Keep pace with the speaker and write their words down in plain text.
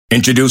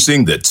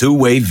Introducing the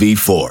Two-Way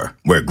V4,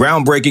 where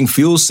groundbreaking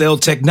fuel cell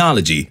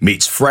technology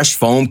meets fresh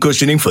foam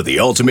cushioning for the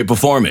ultimate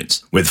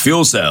performance. With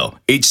Fuel Cell,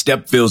 each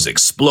step feels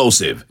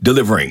explosive,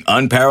 delivering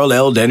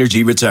unparalleled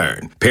energy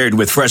return. Paired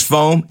with fresh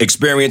foam,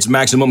 experience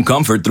maximum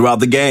comfort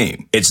throughout the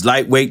game. Its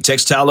lightweight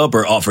textile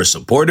upper offers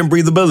support and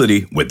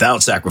breathability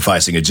without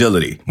sacrificing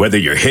agility. Whether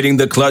you're hitting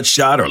the clutch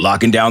shot or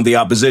locking down the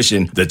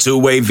opposition, the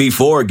Two-Way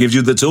V4 gives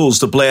you the tools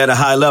to play at a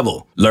high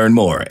level. Learn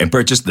more and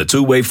purchase the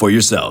Two-Way for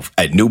yourself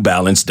at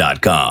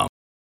newbalance.com.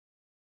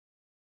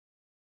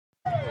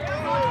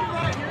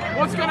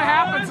 What's going to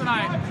happen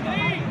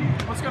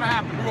tonight? What's going to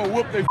happen? We're going to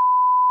whoop their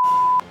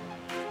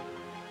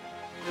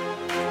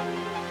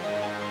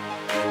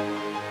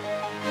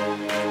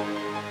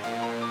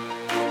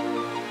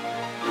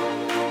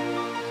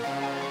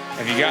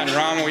Have you gotten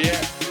Rommel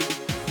yet?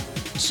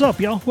 What's up,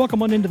 y'all?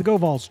 Welcome on into the Go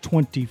Vols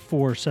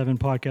 24/7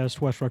 podcast.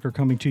 Wes Rucker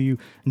coming to you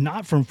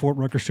not from Fort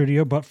Rucker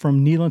Studio, but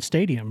from Neyland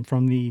Stadium,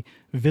 from the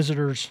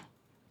visitors'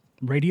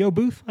 radio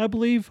booth, I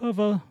believe, of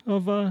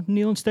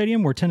Neyland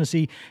Stadium, where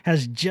Tennessee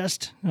has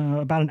just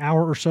about an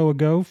hour or so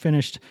ago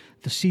finished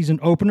the season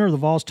opener. The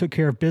Vols took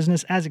care of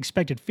business as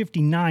expected,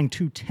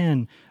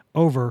 59-10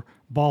 over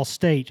Ball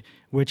State,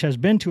 which has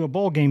been to a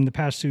bowl game the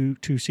past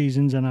two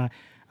seasons, and I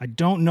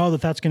don't know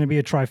that that's going to be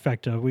a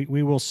trifecta.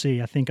 We will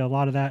see. I think a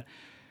lot of that,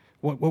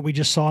 what we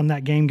just saw in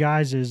that game,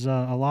 guys, is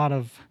a lot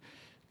of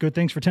good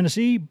things for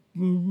Tennessee,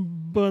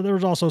 but there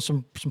was also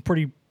some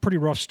pretty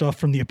rough stuff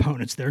from the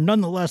opponents there.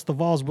 Nonetheless, the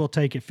Vols will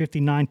take it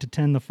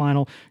 59-10 the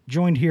final.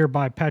 Joined here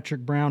by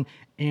Patrick Brown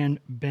and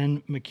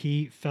Ben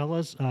McKee.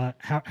 Fellas,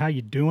 how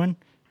you doing?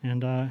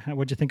 And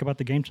what'd you think about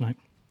the game tonight?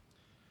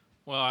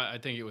 Well, I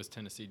think it was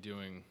Tennessee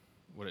doing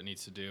what it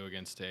needs to do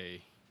against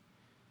a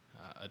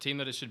team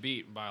that it should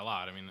beat by a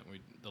lot. I mean,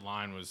 the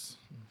line was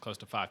close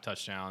to 5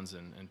 touchdowns,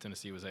 and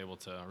Tennessee was able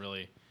to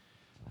really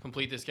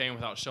complete this game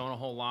without showing a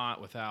whole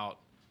lot, without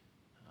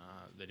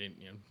they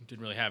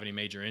didn't really have any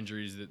major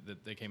injuries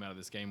that they came out of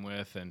this game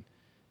with, and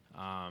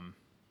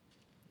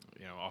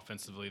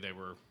offensively they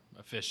were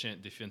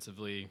efficient.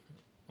 Defensively,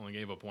 only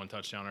gave up 1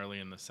 touchdown early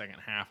in the second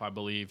half, I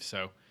believe.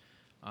 So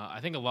I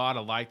think a lot I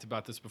liked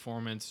about this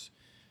performance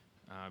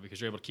because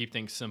you're able to keep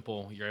things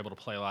simple, you're able to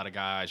play a lot of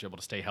guys, you're able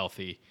to stay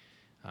healthy,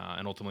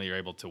 and ultimately you're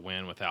able to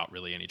win without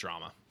really any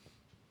drama.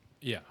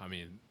 Yeah, I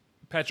mean,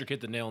 Patrick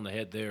hit the nail on the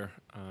head there.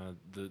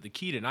 The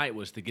key tonight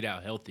was to get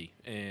out healthy,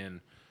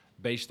 and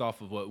based off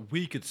of what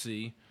we could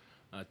see,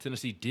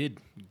 Tennessee did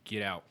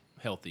get out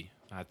healthy.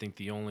 I think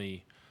the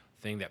only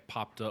thing that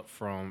popped up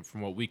from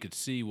what we could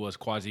see was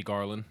Quasi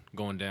Garland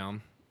going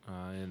down.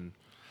 And,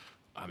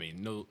 I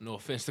mean, no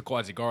offense to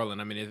Quasi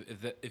Garland. I mean,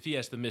 if he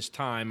has to miss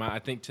time, I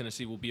think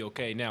Tennessee will be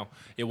okay. Now,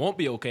 it won't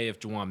be okay if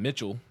Juwan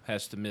Mitchell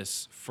has to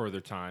miss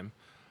further time.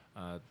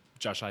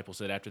 Josh Heupel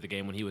said after the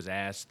game when he was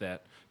asked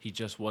that he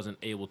just wasn't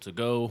able to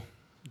go,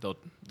 they'll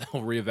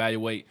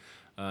reevaluate.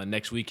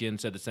 Next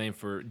weekend, said the same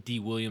for D.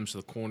 Williams,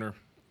 the corner.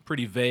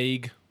 Pretty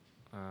vague.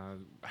 I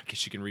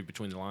guess you can read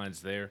between the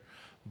lines there.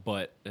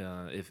 But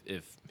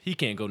if he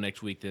can't go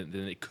next week, then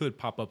it could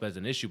pop up as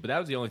an issue. But that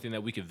was the only thing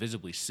that we could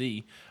visibly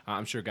see.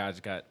 I'm sure guys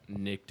got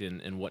nicked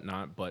and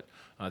whatnot, but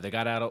they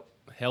got out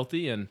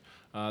healthy. And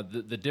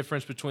the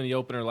difference between the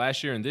opener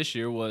last year and this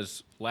year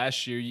was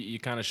last year you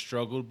kind of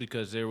struggled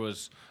because there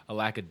was a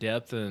lack of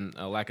depth and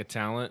a lack of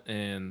talent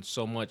and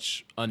so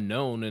much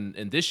unknown.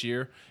 And this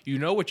year, you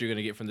know what you're going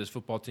to get from this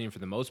football team for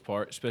the most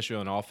part, especially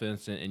on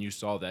offense, and you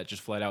saw that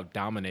just flat out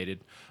dominated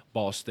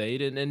Ball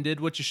State and did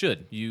what you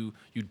should. You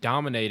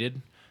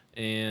dominated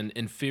an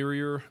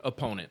inferior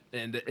opponent,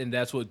 and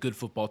that's what good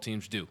football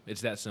teams do.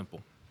 It's that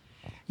simple.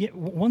 Yeah,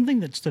 one thing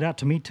that stood out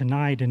to me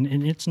tonight, and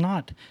it's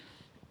not –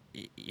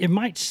 it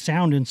might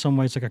sound in some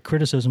ways like a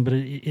criticism, but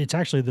it's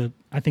actually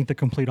I think the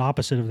complete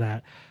opposite of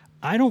that.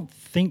 I don't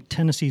think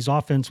Tennessee's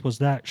offense was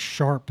that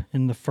sharp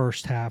in the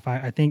first half.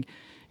 I think,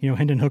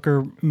 Hendon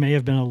Hooker may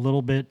have been a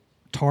little bit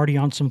tardy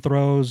on some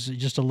throws,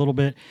 just a little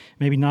bit,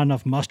 maybe not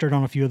enough mustard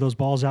on a few of those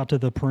balls out to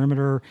the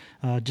perimeter,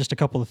 just a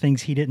couple of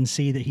things he didn't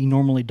see that he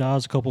normally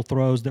does, a couple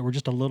throws that were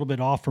just a little bit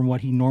off from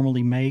what he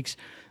normally makes.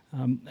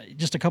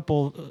 Just a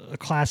couple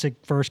classic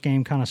first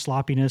game kind of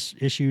sloppiness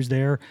issues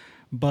there.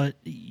 But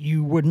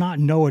you would not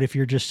know it if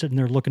you're just sitting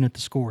there looking at the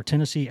score.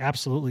 Tennessee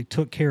absolutely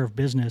took care of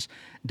business,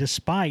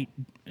 despite,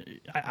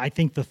 I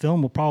think the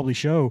film will probably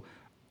show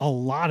a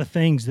lot of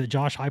things that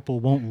Josh Heupel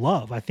won't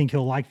love. I think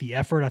he'll like the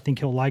effort. I think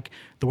he'll like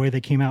the way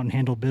they came out and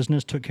handled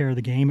business, took care of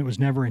the game. It was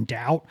never in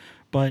doubt.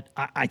 But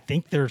I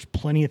think there's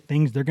plenty of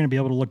things they're going to be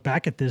able to look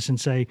back at this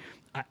and say,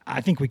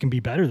 I think we can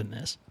be better than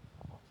this.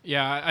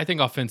 Yeah, I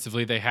think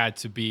offensively they had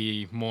to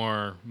be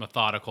more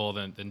methodical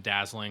than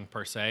dazzling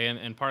per se,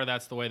 and part of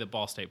that's the way that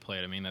Ball State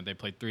played. I mean, they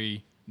played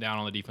 3 down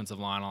on the defensive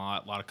line, a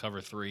lot of cover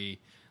 3,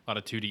 a lot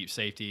of 2 deep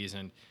safeties,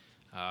 and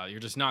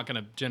you're just not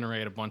going to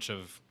generate a bunch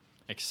of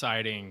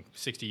exciting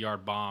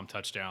 60-yard bomb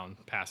touchdown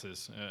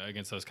passes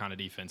against those kind of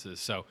defenses.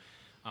 So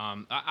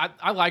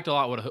I liked a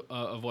lot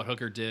of what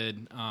Hooker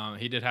did.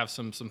 He did have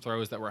some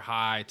throws that were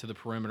high to the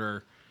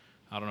perimeter.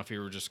 I don't know if he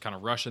were just kind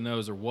of rushing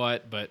those or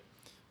what, but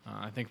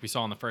I think we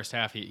saw in the first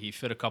half he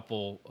fit a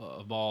couple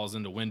of balls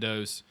into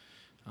windows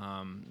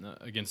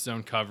against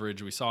zone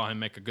coverage. We saw him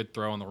make a good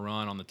throw on the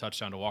run on the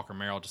touchdown to Walker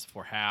Merrill just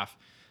before half.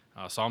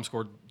 Saw him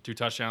score 2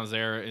 touchdowns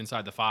there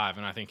inside the 5,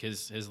 and I think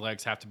his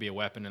legs have to be a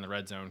weapon in the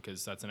red zone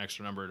because that's an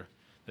extra number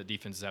that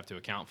defenses have to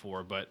account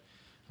for. But,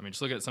 I mean,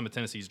 just look at some of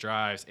Tennessee's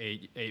drives,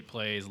 8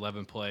 plays,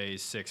 11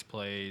 plays, 6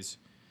 plays,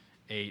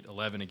 8,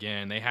 11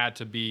 again. They had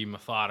to be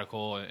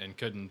methodical and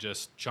couldn't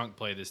just chunk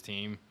play this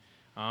team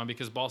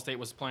because Ball State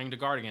was playing to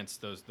guard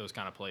against those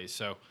kind of plays.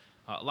 So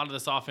a lot of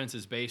this offense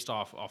is based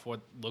off what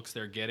looks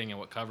they're getting and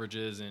what coverage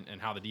is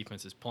and how the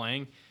defense is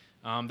playing.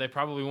 They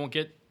probably won't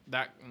get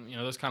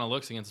those kind of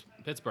looks against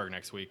Pittsburgh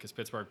next week because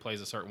Pittsburgh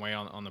plays a certain way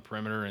on the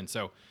perimeter, and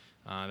so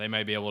they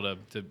may be able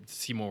to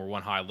see more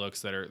one high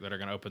looks that are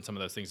going to open some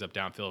of those things up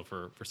downfield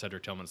for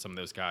Cedric Tillman and some of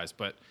those guys.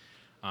 But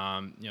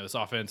this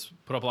offense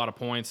put up a lot of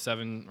points,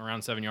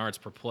 around 7 yards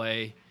per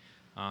play.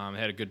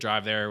 Had a good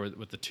drive there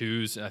with the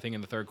twos, I think,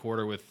 in the third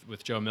quarter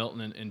with Joe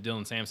Milton and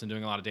Dylan Sampson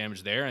doing a lot of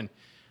damage there. And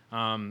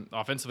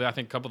offensively, I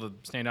think a couple of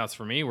the standouts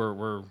for me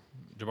were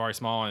Jabari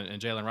Small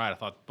and Jalen Wright. I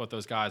thought both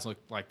those guys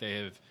looked like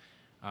they have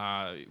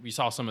we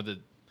saw some of the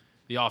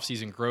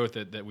offseason growth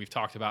that we've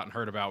talked about and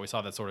heard about. We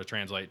saw that sort of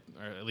translate,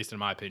 or at least in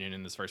my opinion,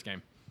 in this first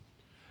game.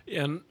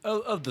 Yeah, and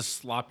of the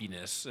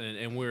sloppiness,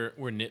 and we're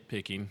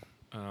nitpicking,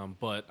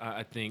 but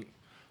I think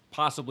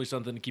possibly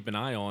something to keep an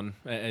eye on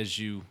as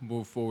you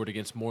move forward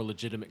against more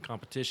legitimate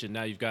competition.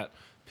 Now you've got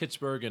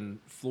Pittsburgh and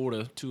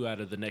Florida 2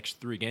 out of the next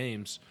 3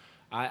 games.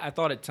 I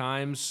thought at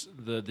times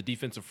the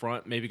defensive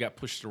front maybe got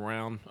pushed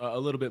around a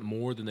little bit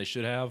more than they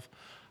should have.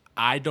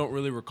 I don't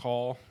really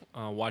recall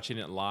watching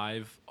it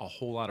live a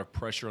whole lot of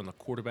pressure on the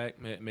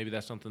quarterback. Maybe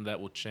that's something that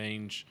will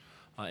change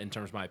in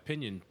terms of my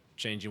opinion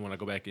changing when I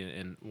go back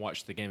and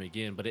watch the game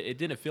again. But it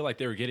didn't feel like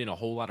they were getting a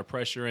whole lot of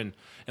pressure. And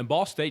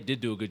Ball State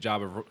did do a good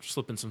job of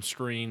slipping some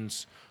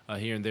screens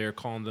here and there,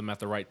 calling them at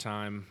the right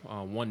time.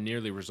 One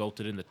nearly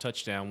resulted in the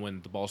touchdown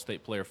when the Ball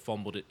State player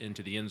fumbled it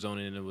into the end zone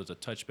and it was a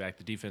touchback.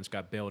 The defense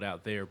got bailed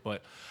out there.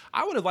 But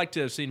I would have liked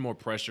to have seen more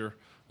pressure.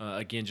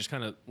 Again, just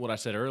kind of what I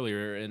said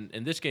earlier.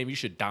 In this game, you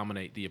should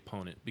dominate the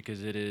opponent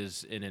because it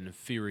is an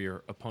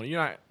inferior opponent.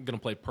 You're not going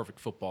to play perfect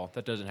football.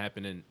 That doesn't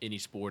happen in any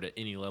sport at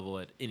any level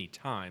at any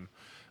time.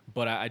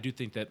 But I do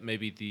think that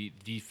maybe the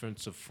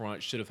defensive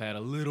front should have had a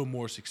little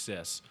more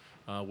success,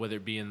 whether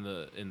it be in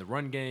the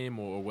run game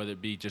or whether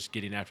it be just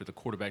getting after the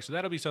quarterback. So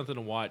that'll be something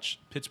to watch.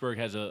 Pittsburgh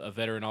has a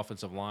veteran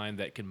offensive line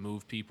that can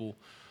move people,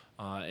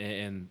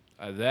 and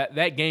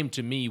that game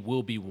to me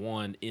will be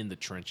won in the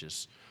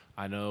trenches.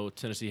 I know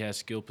Tennessee has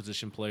skill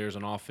position players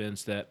on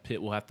offense that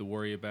Pitt will have to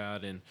worry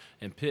about, and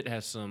Pitt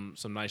has some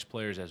nice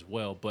players as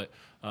well. But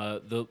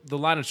the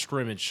line of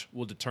scrimmage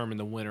will determine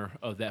the winner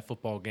of that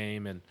football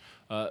game. And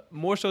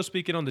more so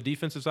speaking on the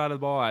defensive side of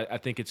the ball, I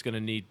think it's going to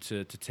need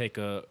to take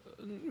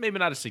maybe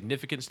not a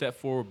significant step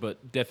forward,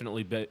 but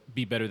definitely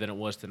be better than it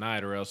was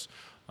tonight, or else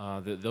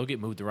they'll get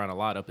moved around a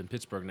lot up in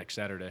Pittsburgh next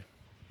Saturday.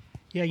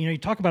 Yeah, you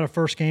talk about a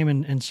first game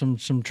and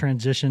some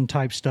transition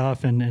type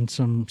stuff and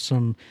some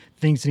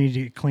things that need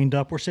to get cleaned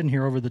up. We're sitting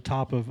here over the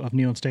top of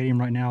Neyland Stadium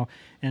right now,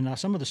 and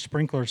some of the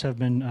sprinklers have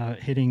been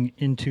hitting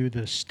into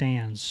the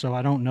stands. So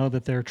I don't know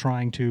that they're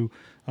trying to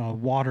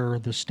water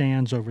the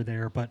stands over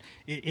there, but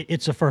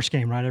it's a first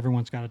game, right?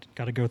 Everyone's got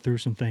to go through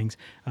some things,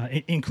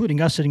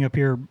 including us sitting up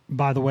here.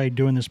 By the way,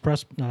 doing this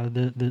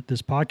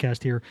this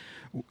podcast here.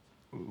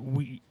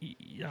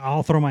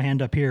 I'll throw my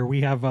hand up here.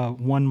 We have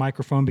one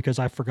microphone because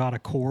I forgot a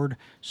cord,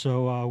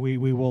 so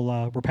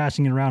we're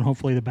passing it around.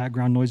 Hopefully the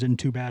background noise isn't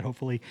too bad.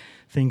 Hopefully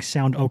things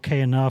sound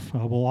okay enough.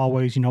 We'll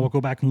always, we'll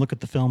go back and look at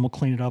the film. We'll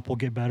clean it up. We'll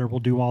get better.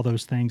 We'll do all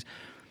those things.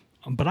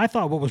 But I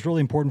thought what was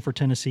really important for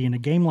Tennessee in a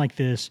game like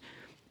this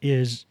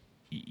is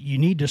you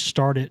need to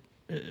start it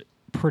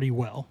pretty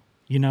well.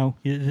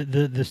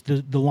 The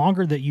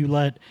longer that you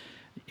let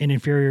an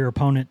inferior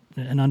opponent,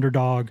 an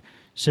underdog,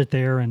 sit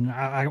there, and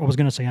I was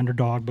going to say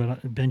underdog,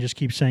 but Ben just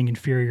keeps saying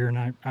inferior,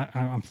 and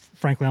I'm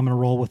frankly I'm going to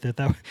roll with it.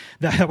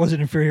 That was an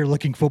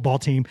inferior-looking football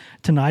team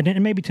tonight,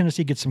 and maybe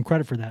Tennessee gets some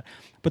credit for that.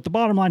 But the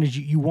bottom line is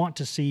you want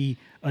to see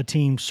a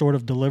team sort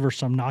of deliver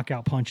some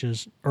knockout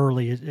punches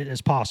early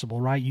as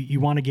possible, right? You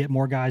want to get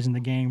more guys in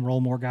the game,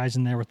 roll more guys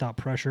in there without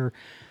pressure,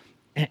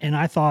 and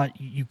I thought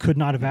you could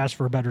not have asked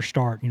for a better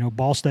start.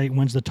 Ball State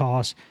wins the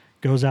toss,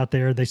 goes out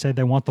there. They say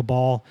they want the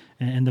ball.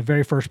 And the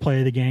very first play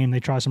of the game,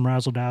 they try some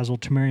razzle-dazzle.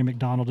 Tamarion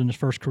McDonald, in his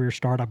first career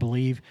start, I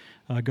believe,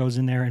 goes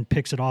in there and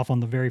picks it off on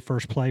the very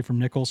first play from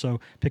Nickel. So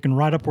picking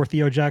right up where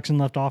Theo Jackson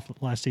left off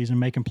last season,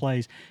 making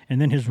plays.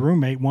 And then his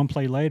roommate, one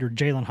play later,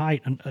 Jalen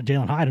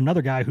Hyde,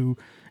 another guy who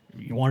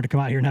wanted to come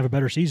out here and have a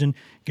better season,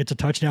 gets a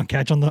touchdown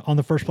catch on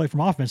the first play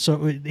from offense.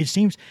 So it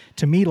seems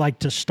to me like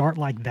to start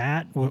like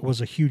that was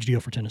a huge deal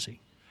for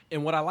Tennessee.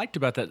 And what I liked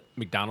about that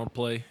McDonald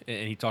play,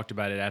 and he talked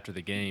about it after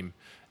the game,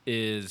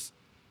 is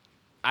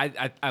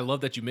I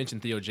love that you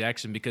mentioned Theo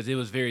Jackson because it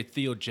was very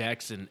Theo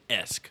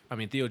Jackson-esque. I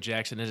mean, Theo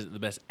Jackson isn't the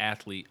best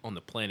athlete on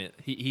the planet.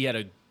 He had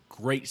a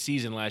great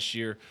season last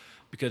year,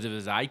 because of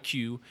his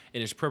IQ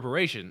and his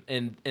preparation.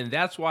 And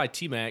that's why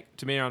T-Mac,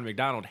 Tamarion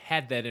McDonald,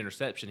 had that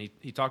interception.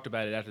 He talked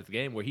about it after the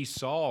game where he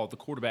saw the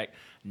quarterback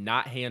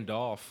not hand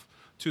off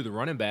to the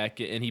running back,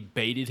 and he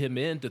baited him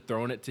into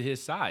throwing it to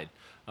his side.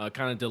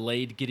 Kind of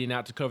delayed getting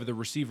out to cover the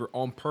receiver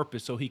on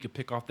purpose so he could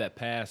pick off that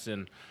pass.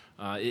 And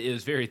it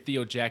was very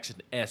Theo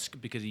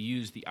Jackson-esque because he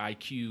used the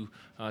IQ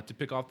to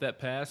pick off that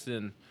pass.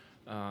 And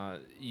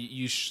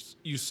you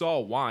saw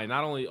why.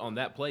 Not only on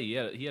that play,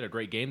 he had a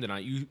great game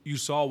tonight. You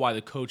saw why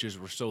the coaches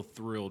were so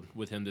thrilled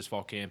with him this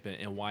fall camp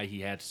and why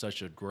he had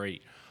such a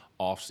great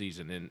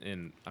offseason.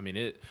 And I mean,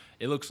 it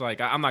looks like,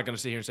 I'm not going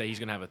to sit here and say he's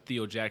going to have a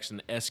Theo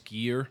Jackson-esque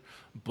year,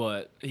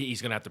 but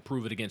he's going to have to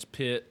prove it against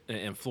Pitt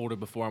and Florida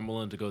before I'm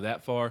willing to go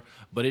that far.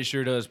 But it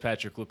sure does,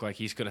 Patrick, look like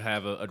he's going to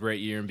have a great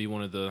year and be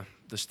one of the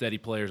steady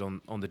players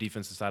on the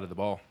defensive side of the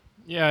ball.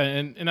 Yeah,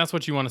 and that's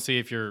what you want to see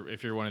if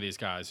you're one of these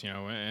guys,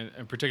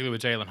 and particularly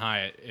with Jalen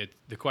Hyatt.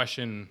 The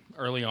question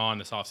early on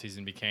this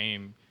offseason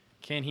became,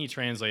 can he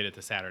translate it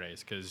to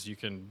Saturdays? Because you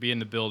can be in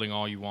the building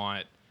all you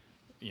want,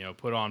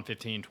 put on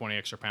 15, 20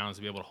 extra pounds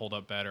to be able to hold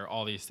up better,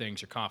 all these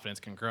things, your confidence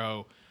can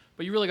grow.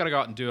 But you really got to go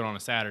out and do it on a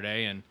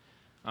Saturday and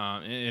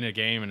in a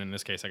game, and in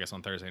this case, I guess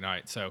on Thursday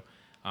night. So,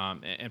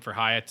 and for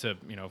Hyatt to,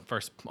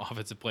 first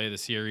offensive play of the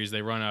series,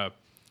 they run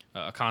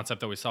a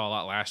concept that we saw a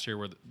lot last year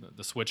where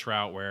the switch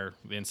route where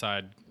the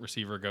inside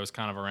receiver goes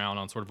kind of around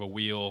on sort of a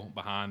wheel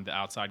behind the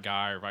outside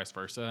guy or vice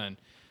versa. And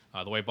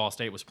the way Ball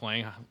State was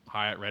playing,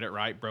 Hyatt read it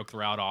right, broke the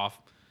route off.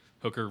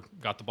 Hooker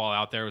got the ball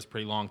out there. It was a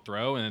pretty long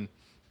throw. And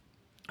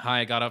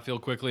Hyatt got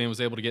upfield quickly and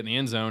was able to get in the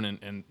end zone.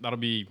 And that'll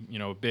be,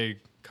 a big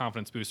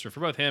confidence booster for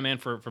both him and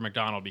for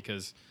McDonald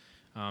because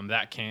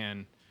that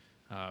can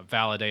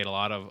validate a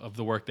lot of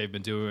the work they've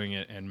been doing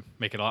and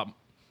make it a lot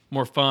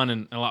more fun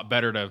and a lot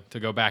better to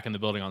go back in the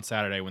building on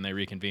Saturday when they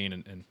reconvene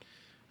and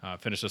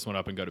finish this one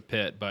up and go to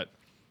Pitt. But,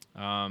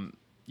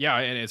 yeah,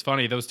 and it's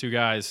funny, those two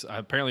guys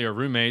apparently are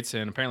roommates,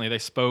 and apparently they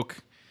spoke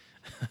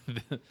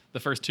the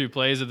first two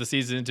plays of the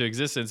season into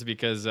existence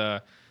because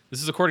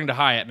this is according to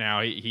Hyatt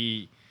now.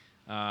 He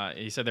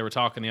said they were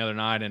talking the other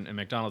night, and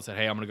McDonald said,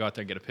 hey, I'm going to go out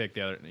there and get a pick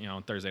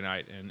on Thursday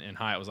night. And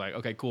Hyatt was like,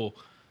 okay, cool.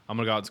 I'm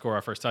going to go out and score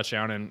our first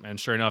touchdown. And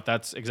sure enough,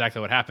 that's exactly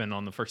what happened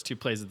on the first two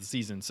plays of the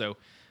season. So,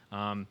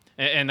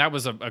 and that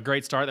was a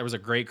great start. There was a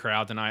great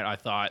crowd tonight, I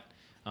thought,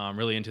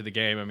 really into the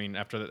game. I mean,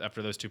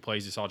 after those two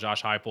plays, you saw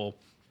Josh Heupel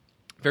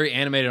very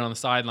animated on the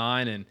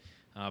sideline and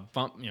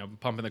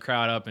pumping the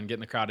crowd up and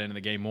getting the crowd into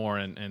the game more.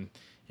 And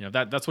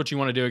that's what you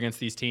want to do against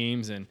these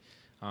teams. And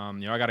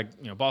I got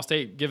to Ball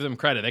State, give them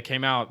credit. They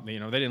came out. They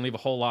didn't leave a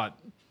whole lot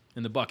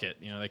in the bucket.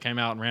 They came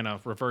out and ran a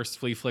reverse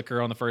flea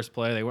flicker on the first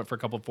play. They went for a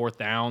couple of fourth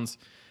downs.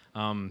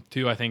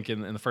 Two, I think,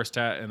 in the first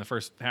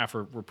half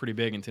were pretty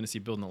big in Tennessee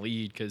building the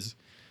lead because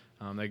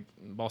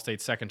Ball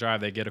State's second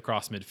drive, they get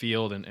across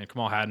midfield, and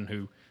Kamal Hadden,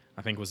 who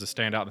I think was a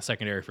standout in the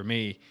secondary for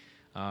me,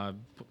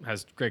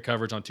 has great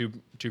coverage on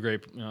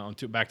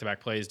two back-to-back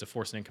plays to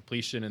force an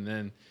incompletion, and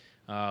then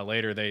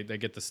later they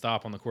get the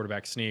stop on the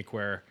quarterback sneak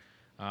where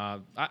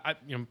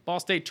Ball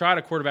State tried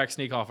a quarterback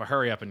sneak off a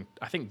hurry-up and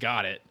I think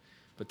got it,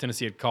 but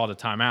Tennessee had called a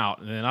timeout,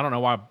 and then I don't know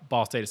why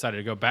Ball State decided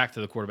to go back to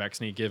the quarterback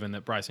sneak given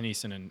that Bryson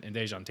Easton and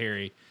Dejon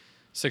Terry,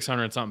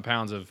 600-something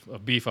pounds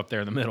of beef up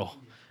there in the middle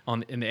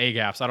in the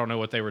A-gaps. I don't know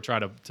what they were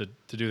trying to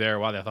do there,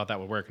 why they thought that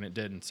would work, and it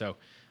didn't. So,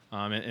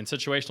 and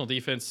situational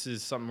defense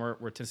is something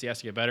where Tennessee has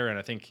to get better, and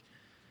I think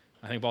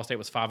Ball State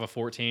was 5 of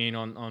 14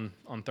 on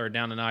third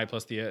down tonight,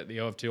 plus the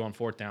 0 of 2 on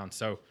fourth down.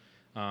 So,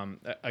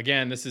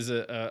 again, this is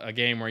a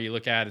game where you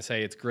look at it and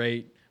say it's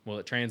great. Will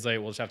it translate?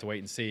 We'll just have to wait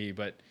and see.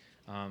 But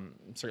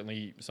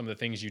certainly some of the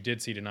things you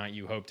did see tonight,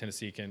 you hope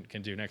Tennessee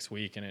can do next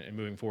week and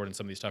moving forward in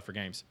some of these tougher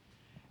games.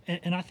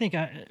 And I think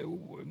I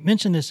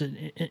mentioned this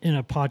in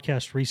a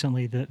podcast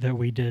recently that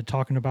we did,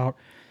 talking about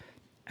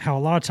how a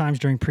lot of times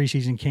during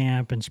preseason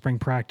camp and spring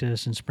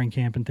practice and spring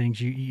camp and things,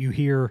 you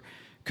hear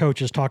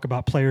coaches talk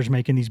about players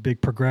making these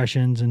big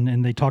progressions,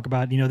 and they talk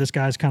about, this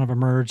guy's kind of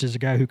emerged as a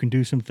guy who can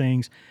do some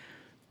things.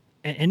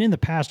 And in the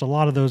past, a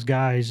lot of those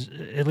guys,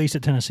 at least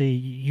at Tennessee,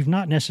 you've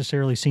not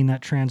necessarily seen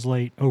that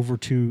translate over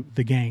to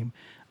the game.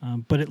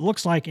 But it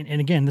looks like, and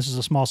again, this is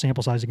a small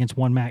sample size against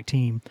one MAC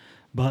team,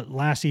 but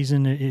last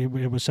season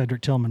it was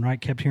Cedric Tillman,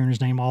 right? Kept hearing his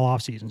name all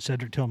offseason,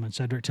 Cedric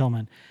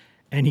Tillman.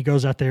 And he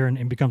goes out there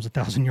and becomes a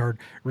 1,000-yard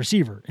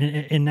receiver.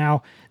 And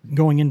now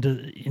going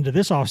into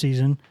this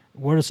offseason,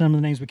 what are some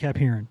of the names we kept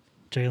hearing?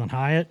 Jalen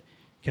Hyatt,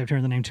 kept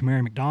hearing the name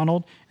Tamarion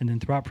McDonald, and then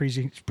throughout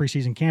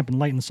preseason camp and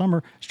late in the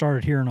summer,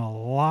 started hearing a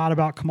lot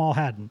about Kamal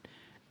Hadden.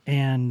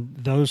 And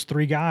those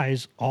three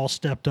guys all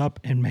stepped up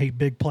and made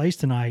big plays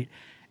tonight.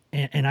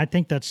 And I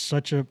think that's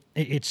such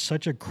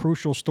a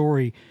crucial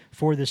story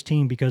for this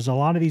team because a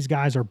lot of these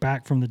guys are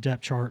back from the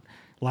depth chart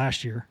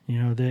last year.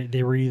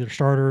 They were either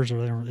starters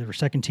or they were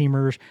second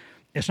teamers.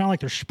 It's not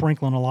like they're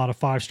sprinkling a lot of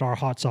 5-star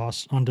hot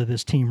sauce onto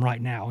this team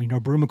right now.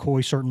 Brew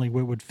McCoy certainly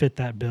would fit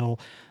that bill,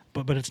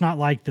 but it's not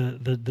like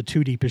the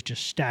two deep is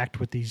just stacked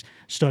with these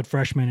stud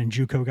freshmen and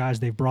JUCO guys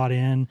they've brought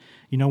in.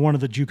 One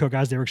of the JUCO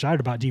guys they were excited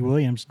about, D.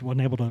 Williams,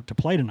 wasn't able to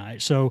play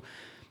tonight. So,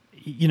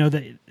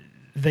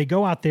 they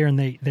go out there and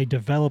they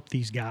develop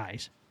these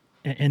guys.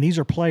 And these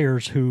are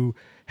players who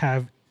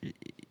have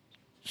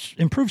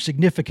improved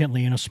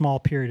significantly in a small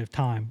period of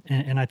time.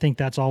 And I think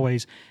that's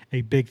always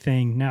a big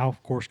thing. Now,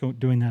 of course,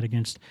 doing that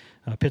against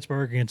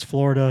Pittsburgh, against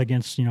Florida,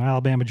 against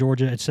Alabama,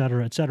 Georgia, et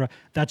cetera,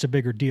 that's a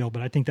bigger deal.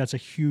 But I think that's a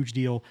huge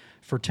deal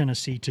for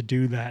Tennessee to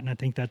do that. And I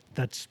think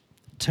that's,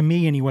 to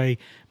me anyway,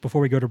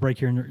 before we go to break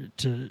here, I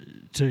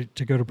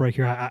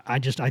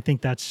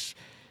think that's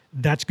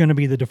going to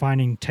be the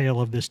defining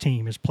tale of this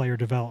team is player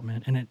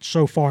development. And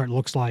so far it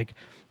looks like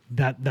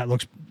that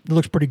looks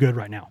pretty good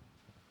right now.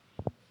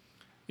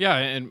 Yeah,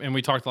 and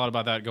we talked a lot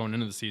about that going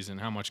into the season.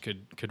 How much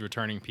could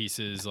returning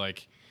pieces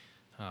like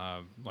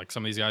some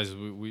of these guys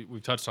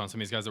we've touched on, some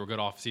of these guys that were good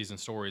off-season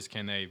stories,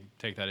 can they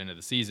take that into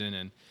the season?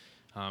 And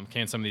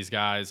can some of these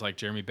guys like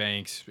Jeremy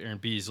Banks, Aaron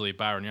Beasley,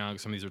 Byron Young,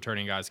 some of these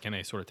returning guys, can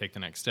they sort of take the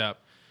next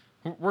step?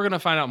 We're going to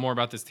find out more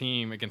about this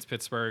team against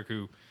Pittsburgh,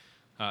 who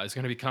is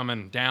going to be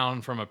coming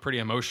down from a pretty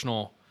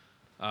emotional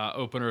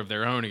opener of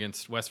their own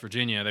against West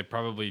Virginia. They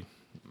probably,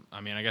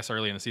 I guess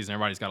early in the season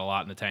everybody's got a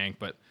lot in the tank,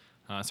 but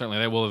certainly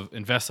they will have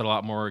invested a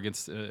lot more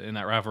against in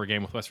that rivalry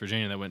game with West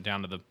Virginia that went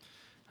down to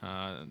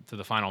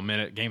the final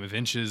minute, game of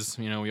inches.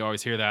 We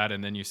always hear that,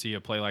 and then you see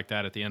a play like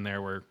that at the end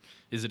there where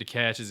is it a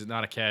catch, is it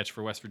not a catch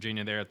for West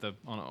Virginia there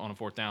on a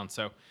fourth down.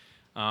 So,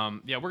 we're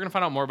going to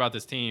find out more about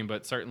this team,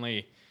 but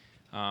certainly,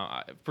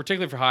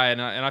 particularly for Hyatt,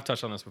 and I've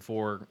touched on this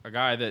before, a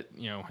guy that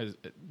has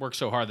worked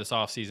so hard this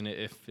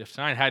offseason, if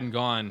tonight hadn't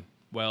gone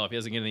well, if he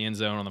doesn't get in the end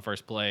zone on the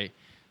first play,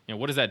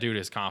 what does that do to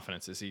his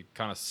confidence? Is he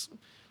kind of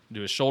do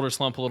his shoulder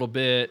slump a little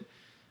bit?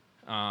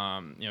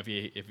 If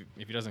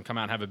he doesn't come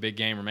out and have a big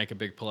game or make a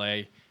big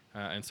play,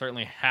 and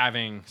certainly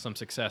having some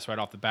success right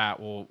off the bat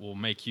will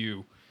make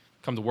you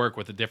come to work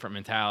with a different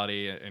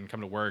mentality and come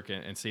to work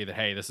and see that,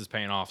 hey, this is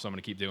paying off, so I'm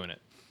going to keep doing it.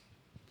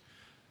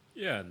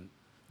 Yeah,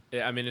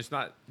 it's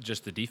not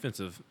just the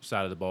defensive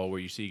side of the ball where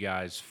you see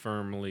guys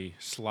firmly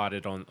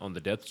slotted on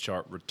the depth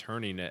chart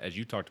returning, as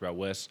you talked about,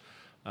 Wes.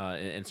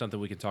 And something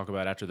we can talk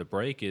about after the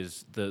break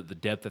is the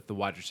depth at the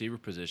wide receiver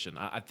position.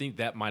 I think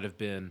that might have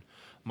been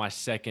my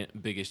second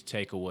biggest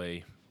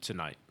takeaway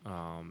tonight,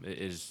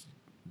 is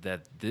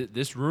that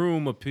this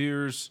room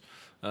appears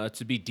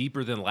to be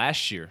deeper than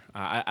last year.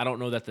 I don't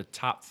know that the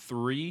top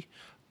three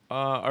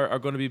are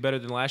going to be better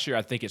than last year.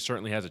 I think it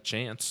certainly has a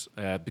chance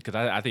because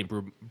I think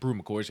Brew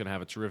McCoy is going to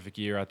have a terrific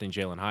year. I think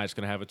Jalen Hyatt's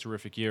going to have a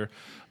terrific year.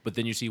 But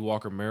then you see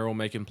Walker Merrill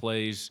making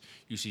plays.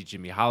 You see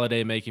Jimmy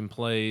Holiday making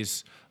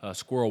plays.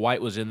 Squirrel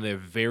White was in there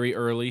very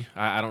early.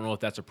 I don't know if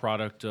that's a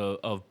product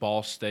of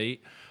Ball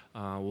State.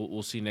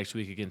 We'll see next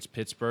week against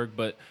Pittsburgh.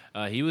 But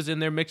he was in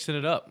there mixing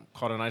it up.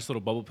 Caught a nice little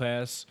bubble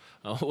pass.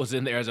 Was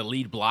in there as a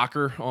lead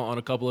blocker on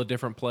a couple of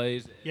different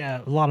plays.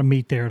 Yeah, a lot of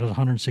meat there. There's a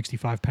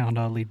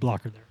 165-pound lead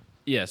blocker there.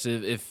 Yes,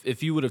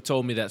 if you would have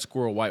told me that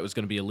Squirrel White was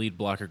going to be a lead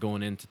blocker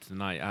going into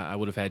tonight, I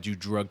would have had you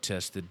drug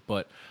tested.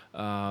 But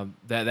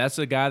that's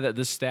a guy that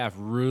this staff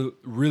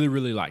really,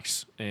 really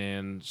likes.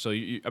 And so,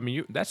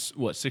 that's,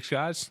 6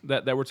 guys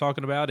that we're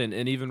talking about?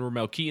 And even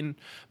Ramel Keaton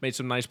made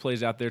some nice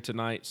plays out there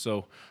tonight.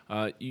 So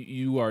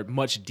you are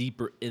much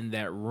deeper in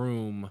that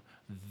room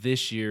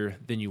this year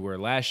than you were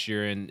last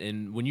year.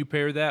 And when you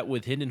pair that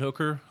with Hendon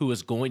Hooker, who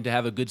is going to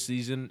have a good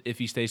season if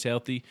he stays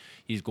healthy,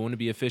 he's going to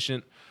be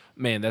efficient.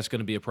 Man, that's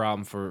going to be a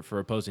problem for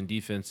opposing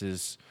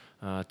defenses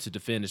to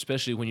defend,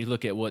 especially when you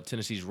look at what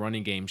Tennessee's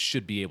running game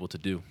should be able to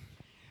do.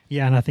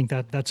 Yeah, and I think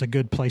that's a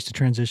good place to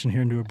transition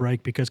here into a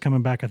break, because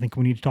coming back, I think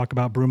we need to talk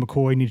about Brew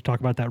McCoy, need to talk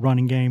about that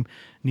running game,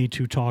 need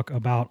to talk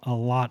about a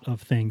lot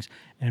of things,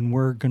 and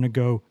we're going to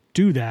go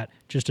do that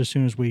just as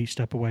soon as we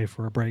step away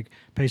for a break.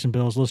 Pay some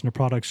bills, listen to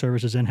product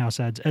services, in-house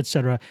ads,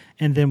 etc.,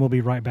 and then we'll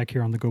be right back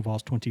here on the Go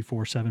Vols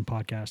 24/7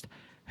 podcast.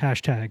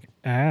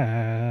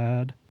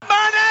 #ad.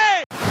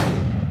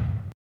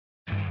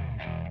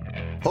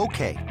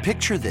 Okay,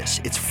 picture this.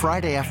 It's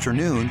Friday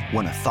afternoon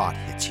when a thought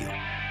hits you.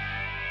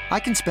 I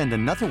can spend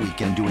another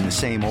weekend doing the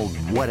same old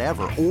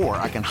whatever, or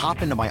I can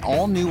hop into my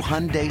all-new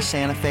Hyundai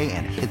Santa Fe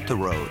and hit the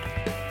road.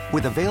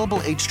 With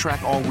available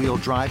H-Track all-wheel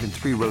drive and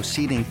 3-row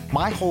seating,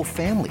 my whole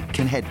family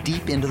can head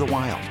deep into the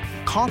wild.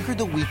 Conquer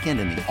the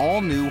weekend in the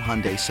all-new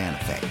Hyundai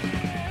Santa Fe.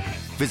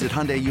 Visit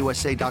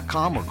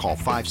HyundaiUSA.com or call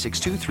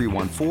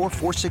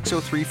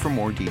 562-314-4603 for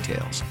more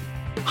details.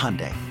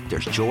 Hyundai,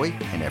 there's joy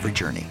in every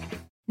journey.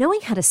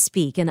 Knowing how to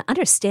speak and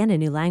understand a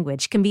new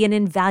language can be an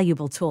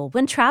invaluable tool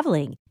when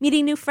traveling,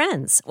 meeting new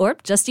friends, or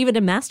just even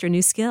to master a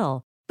new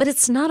skill. But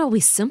it's not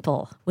always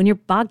simple when you're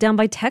bogged down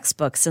by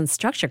textbooks and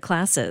structured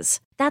classes.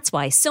 That's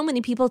why so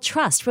many people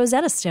trust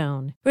Rosetta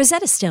Stone.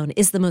 Rosetta Stone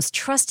is the most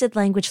trusted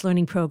language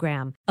learning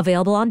program,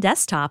 available on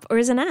desktop or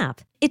as an app.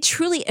 It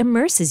truly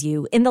immerses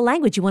you in the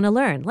language you want to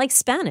learn, like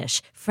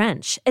Spanish,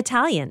 French,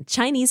 Italian,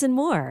 Chinese, and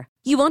more.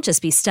 You won't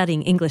just be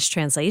studying English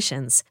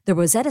translations. The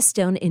Rosetta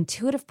Stone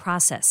intuitive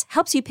process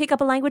helps you pick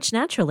up a language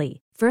naturally,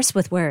 first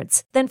with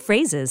words, then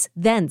phrases,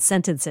 then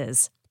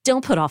sentences.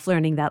 Don't put off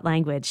learning that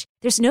language.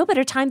 There's no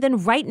better time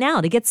than right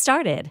now to get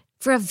started.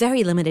 For a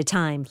very limited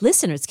time,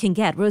 listeners can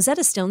get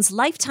Rosetta Stone's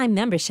lifetime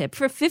membership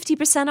for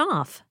 50%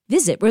 off.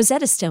 Visit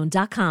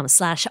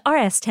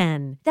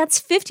rosettastone.com/rs10. That's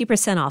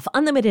 50% off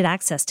unlimited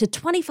access to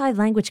 25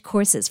 language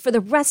courses for the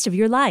rest of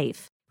your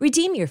life.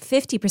 Redeem your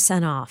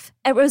 50% off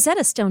at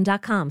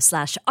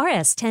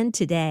rosettastone.com/rs10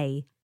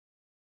 today.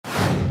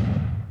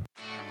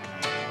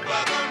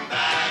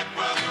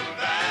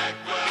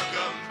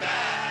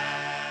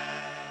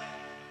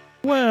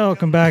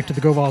 Welcome back to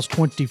the Go Vols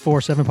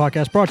 24/7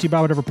 podcast, brought to you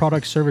by whatever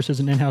products, services,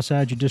 and in-house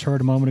ads you just heard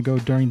a moment ago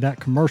during that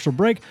commercial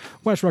break.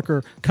 Wes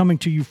Rucker coming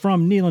to you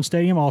from Neyland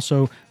Stadium.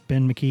 Also,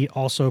 Ben McKee,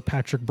 also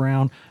Patrick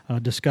Brown,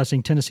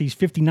 discussing Tennessee's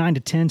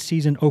 59-10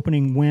 season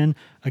opening win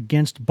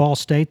against Ball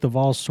State. The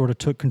Vols sort of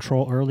took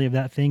control early of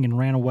that thing and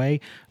ran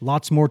away.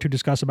 Lots more to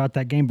discuss about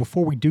that game.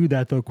 Before we do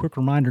that, though, quick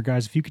reminder,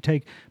 guys, if you could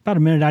take about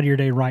a minute out of your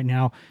day right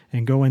now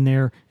and go in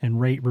there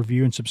and rate,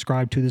 review, and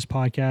subscribe to this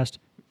podcast,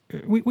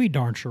 we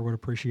darn sure would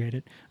appreciate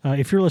it.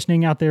 If you're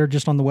listening out there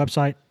just on the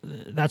website,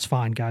 that's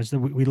fine, guys.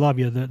 We love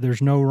you.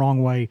 There's no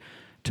wrong way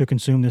to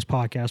consume this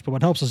podcast. But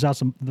what helps us out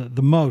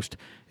the most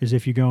is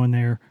if you go in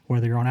there,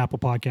 whether you're on Apple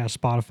Podcasts,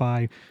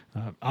 Spotify,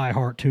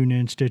 iHeart,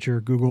 TuneIn, Stitcher,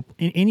 Google,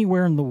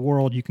 anywhere in the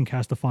world you can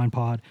cast a fine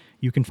pod.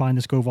 You can find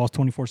this Go Vols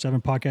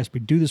 24/7 podcast. We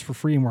do this for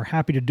free, and we're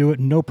happy to do it.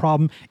 No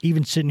problem.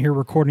 Even sitting here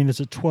recording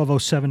this at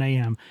 12:07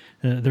 a.m.,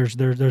 there's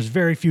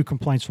very few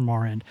complaints from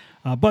our end.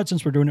 But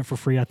since we're doing it for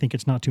free, I think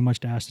it's not too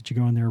much to ask that you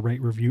go in there,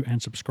 rate, review,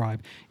 and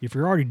subscribe. If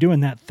you're already doing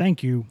that,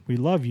 thank you. We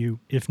love you.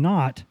 If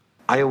not,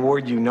 I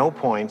award you no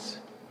points,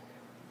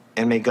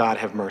 and may God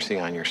have mercy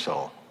on your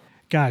soul.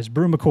 Guys,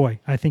 Bru McCoy,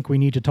 I think we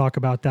need to talk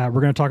about that.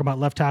 We're going to talk about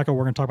left tackle.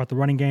 We're going to talk about the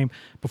running game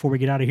before we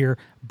get out of here.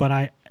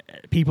 But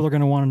people are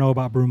going to want to know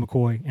about Bru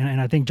McCoy.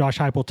 And I think Josh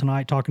Heupel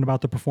tonight, talking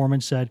about the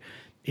performance, said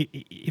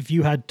if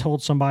you had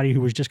told somebody who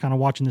was just kind of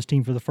watching this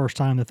team for the first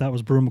time that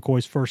was Bru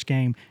McCoy's first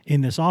game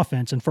in this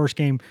offense and first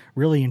game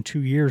really in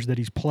 2 years that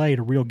he's played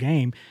a real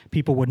game,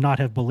 people would not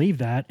have believed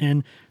that.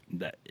 And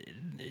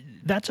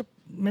that's a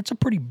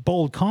pretty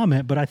bold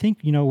comment. But I think,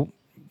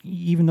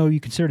 even though you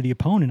consider the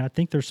opponent, I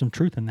think there's some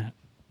truth in that.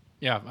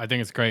 Yeah, I think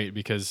it's great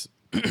because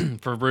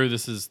for Bru,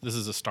 this is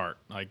a start.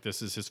 Like,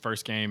 this is his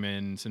first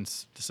game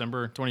since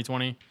December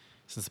 2020,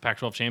 since the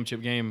Pac-12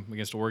 championship game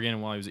against Oregon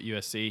while he was at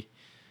USC.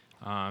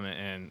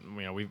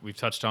 We've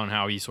touched on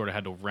how he sort of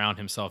had to round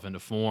himself into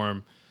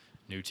form.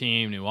 New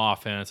team, new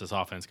offense. This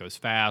offense goes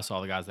fast.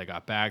 All the guys that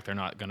got back, they're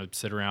not going to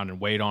sit around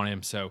and wait on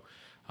him. So,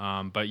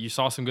 but you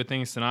saw some good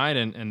things tonight,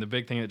 and the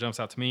big thing that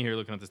jumps out to me here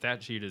looking at the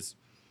stat sheet is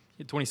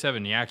he had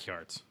 27 YAC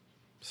yards.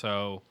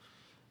 So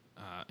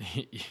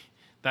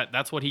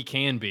that's what he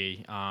can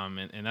be,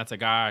 and that's a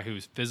guy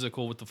who's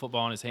physical with the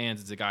football in his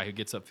hands. It's a guy who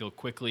gets upfield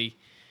quickly.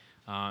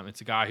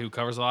 It's a guy who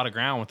covers a lot of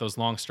ground with those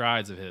long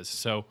strides of his.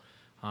 So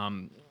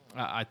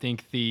I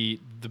think the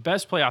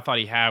best play I thought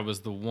he had was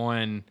the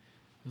one.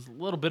 It was a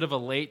little bit of a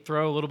late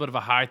throw, a little bit of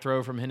a high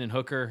throw from Hendon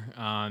Hooker,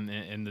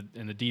 and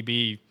the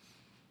DB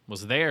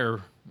was there,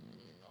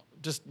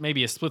 just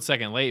maybe a split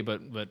second late,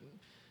 but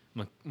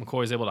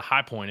McCoy is able to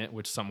high point it,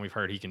 which is something we've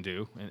heard he can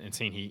do, and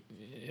seen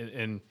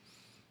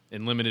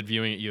in limited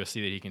viewing at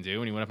USC that he can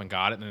do. And he went up and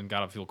got it, and then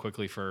got upfield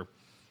quickly for,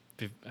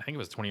 I think it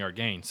was a 20-yard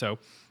gain. So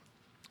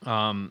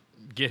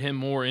get him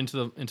more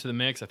into the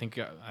mix. I think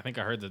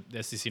I heard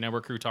the SEC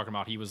Network crew talking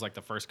about he was like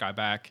the first guy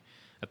back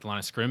at the line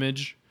of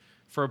scrimmage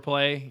for a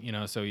play.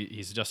 So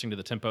he's adjusting to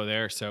the tempo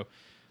there. So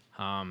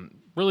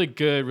really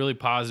good, really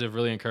positive,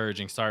 really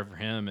encouraging start for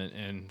him,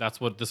 and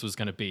that's what this was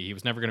going to be. He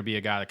was never going to be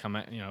a guy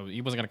that he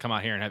wasn't going to come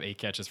out here and have 8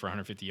 catches for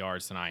 150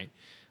 yards tonight.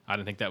 I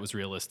didn't think that was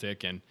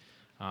realistic, and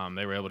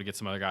they were able to get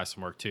some other guys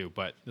some work too.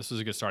 But this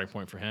was a good starting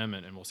point for him,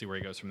 and we'll see where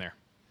he goes from there.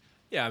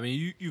 Yeah, I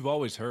mean, you've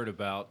always heard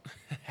about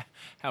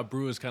how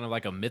Bru is kind of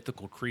like a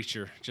mythical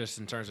creature, just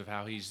in terms of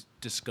how he's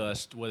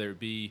discussed, whether it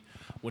be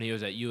when he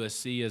was at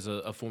USC as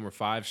a former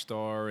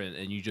 5-star,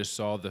 and you just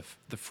saw the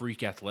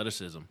freak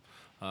athleticism.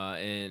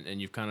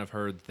 And you've kind of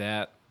heard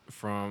that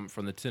from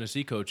the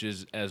Tennessee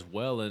coaches as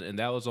well, and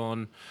that was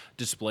on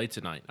display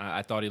tonight.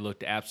 I thought he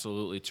looked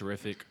absolutely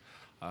terrific,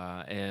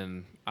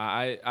 and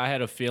I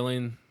had a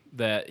feeling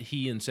that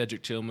he and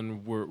Cedric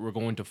Tillman were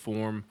going to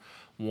form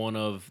one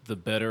of the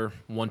better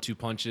 1-2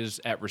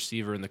 punches at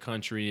receiver in the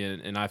country,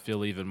 and I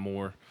feel even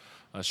more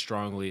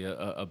strongly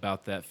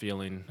about that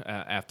feeling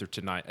after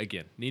tonight.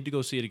 Again, need to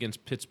go see it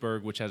against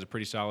Pittsburgh, which has a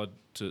pretty solid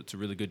to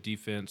really good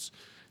defense.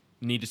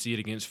 Need to see it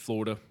against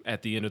Florida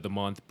at the end of the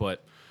month,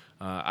 but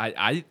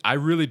I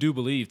really do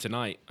believe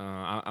tonight,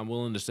 I'm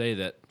willing to say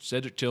that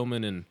Cedric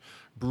Tillman and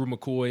Bru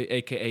McCoy,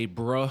 a.k.a.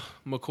 Bruh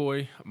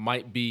McCoy,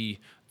 might be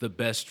the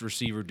best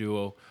receiver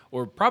duo,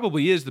 or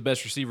probably is the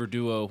best receiver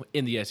duo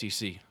in the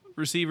SEC.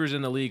 Receivers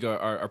in the league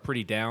are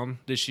pretty down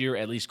this year,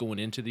 at least going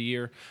into the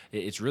year.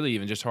 It's really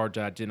even just hard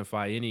to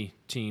identify any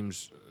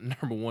team's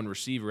number one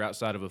receiver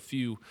outside of a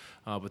few,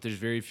 but there's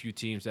very few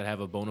teams that have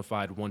a bona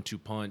fide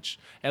 1-2 punch,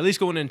 at least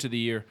going into the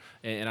year,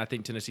 and I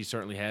think Tennessee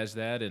certainly has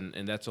that,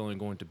 and that's only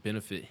going to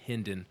benefit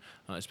Hendon,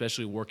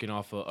 especially working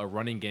off a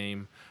running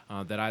game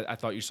that I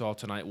thought you saw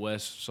tonight,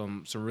 Wes,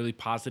 some really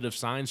positive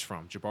signs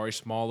from. Jabari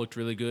Small looked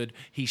really good.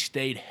 He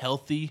stayed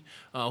healthy,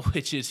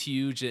 which is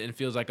huge and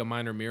feels like a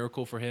minor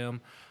miracle for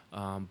him.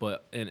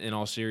 But in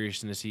all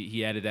seriousness,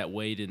 he added that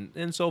weight,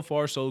 and so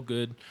far, so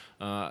good.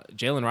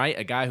 Jalen Wright,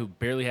 a guy who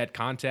barely had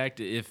contact,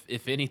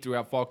 if any,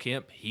 throughout fall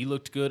camp, he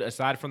looked good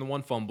aside from the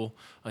one fumble.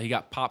 He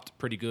got popped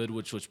pretty good,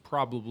 which was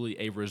probably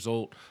a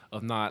result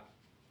of not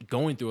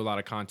going through a lot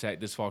of contact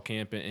this fall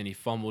camp, and he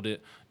fumbled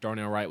it.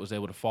 Darnell Wright was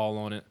able to fall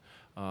on it.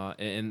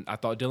 And I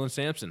thought Dylan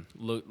Sampson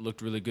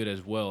looked really good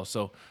as well.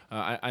 So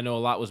I know a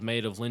lot was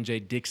made of Lynn J.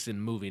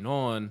 Dixon moving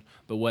on,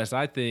 but Wes,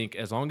 I think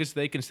as long as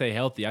they can stay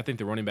healthy, I think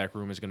the running back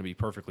room is going to be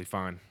perfectly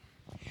fine.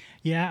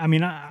 Yeah, I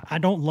mean, I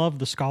don't love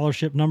the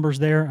scholarship numbers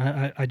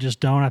there. I just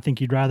don't. I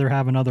think you'd rather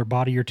have another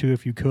body or two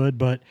if you could,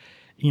 but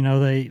you know,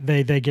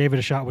 they gave it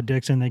a shot with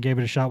Dixon. They gave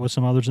it a shot with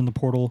some others in the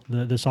portal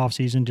this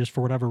offseason, just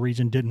for whatever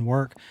reason didn't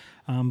work.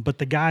 But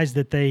the guys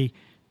that they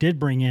did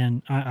bring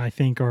in, I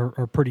think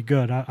are pretty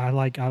good. I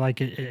like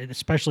it,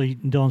 especially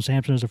Dylan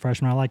Sampson as a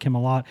freshman. I like him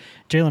a lot.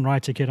 Jalen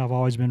Wright's a kid I've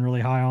always been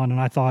really high on, and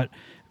I thought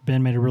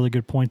Ben made a really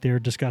good point there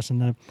discussing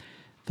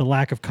the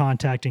lack of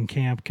contact in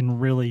camp can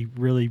really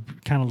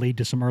kind of lead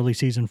to some early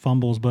season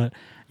fumbles. But,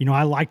 you know,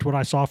 I liked what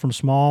I saw from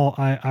Small.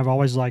 I've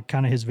always liked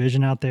kind of his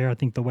vision out there. I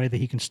think the way that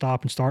he can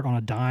stop and start on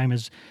a dime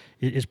is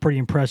pretty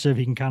impressive.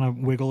 He can kind of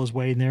wiggle his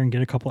way in there and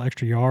get a couple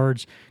extra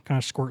yards, kind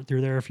of squirt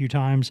through there a few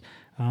times.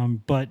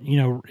 But, you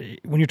know,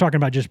 when you're talking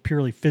about just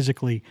purely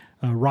physically,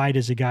 Wright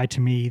is a guy to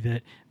me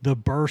that the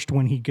burst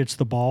when he gets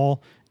the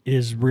ball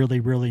is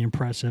really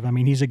impressive. I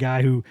mean, he's a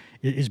guy who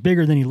is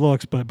bigger than he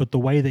looks, but the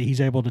way that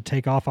he's able to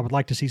take off, I would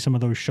like to see some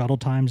of those shuttle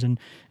times and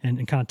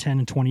kind of 10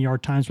 and 20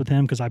 yard times with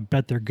him, because I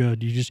bet they're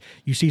good.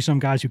 You see some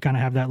guys who kind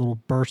of have that little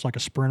burst like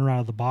a sprinter out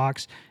of the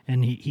box,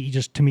 and he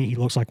just, to me, he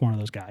looks like one of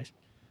those guys.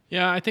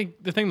 Yeah, I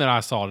think the thing that I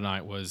saw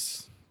tonight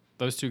was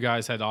those two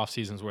guys had off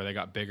seasons where they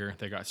got bigger,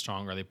 they got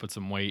stronger, they put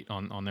some weight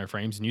on their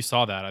frames, and you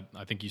saw that.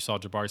 I think you saw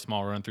Jabari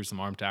Small run through some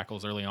arm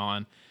tackles early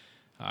on.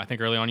 I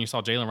think early on you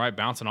saw Jalen Wright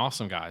bouncing off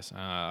some guys.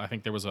 I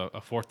think there was a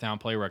fourth down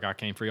play where a guy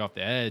came free off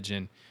the edge,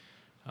 and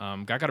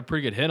guy got a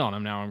pretty good hit on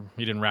him. Now,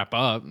 he didn't wrap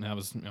up, and that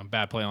was a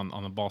bad play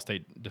on the Ball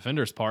State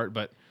defender's part,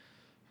 but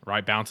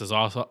Wright bounces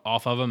off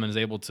of him and is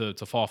able to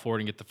fall forward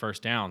and get the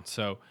first down.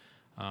 So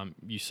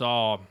you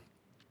saw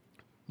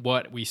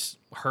what we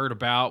heard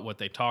about, what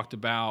they talked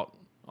about,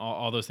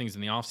 all those things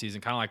in the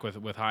offseason, kind of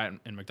like with Hyatt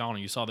and McDonald.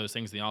 You saw those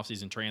things in the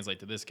offseason translate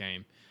to this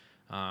game,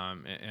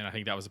 and I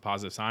think that was a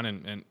positive sign,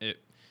 and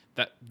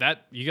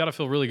that you got to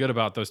feel really good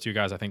about those two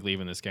guys, I think,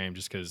 leaving this game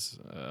just because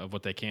of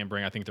what they can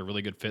bring. I think they're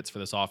really good fits for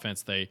this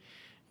offense. They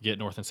get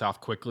north and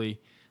south quickly.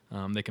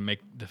 They can make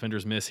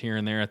defenders miss here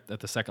and there at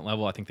the second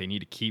level. I think they need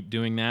to keep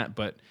doing that.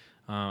 But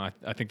I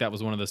think that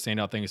was one of the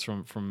standout things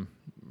from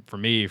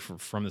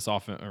this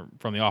offense, or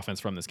from the offense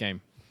from this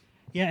game.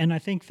 Yeah, and I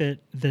think that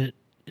the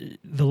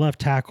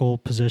left tackle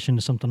position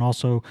is something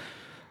also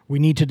we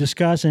need to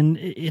discuss, and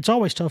it's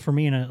always tough for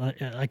me in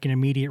an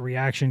immediate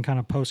reaction kind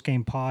of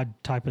post-game pod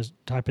type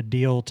of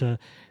deal to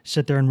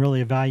sit there and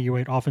really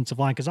evaluate offensive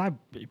line, because I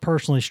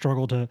personally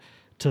struggle to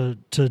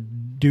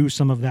do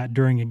some of that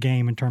during a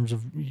game in terms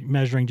of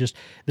measuring. Just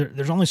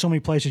there's only so many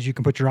places you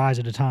can put your eyes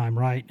at a time,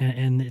 right?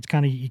 And it's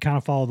you kind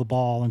of follow the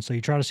ball, and so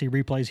you try to see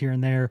replays here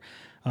and there.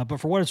 But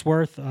for what it's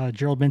worth,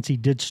 Gerald Mincey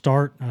did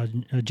start.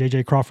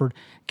 J.J. Crawford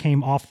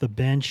came off the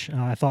bench.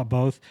 I thought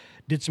both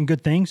did some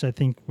good things. I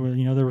think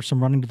there was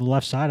some running to the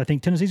left side. I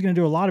think Tennessee's going to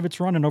do a lot of its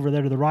running over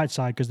there to the right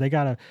side, because they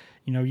got to,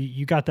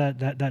 you got that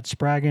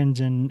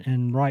Spraggins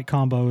and Wright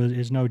combo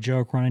is no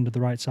joke running to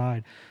the right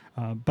side.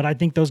 But I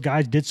think those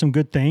guys did some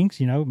good things.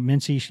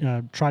 Mincey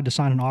tried to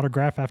sign an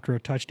autograph after a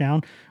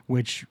touchdown,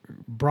 which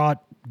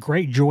brought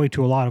great joy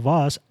to a lot of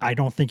us. I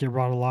don't think it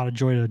brought a lot of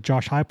joy to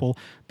Josh Heupel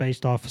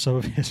based off some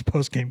of his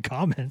post-game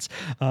comments.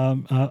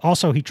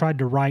 Also, he tried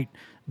to write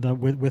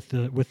with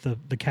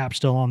the cap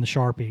still on the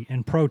Sharpie.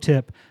 And pro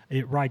tip,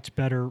 it writes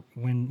better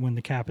when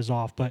the cap is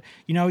off. But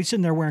he's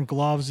sitting there wearing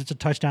gloves. It's a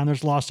touchdown.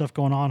 There's a lot of stuff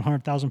going on.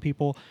 100,000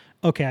 people.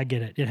 Okay, I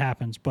get it. It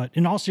happens. But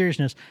in all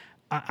seriousness,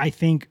 I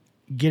think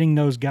getting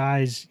those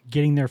guys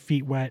getting their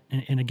feet wet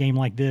in a game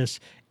like this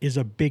is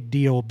a big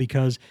deal,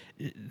 because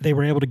they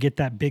were able to get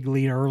that big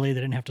lead early. They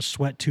didn't have to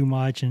sweat too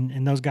much,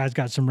 and those guys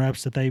got some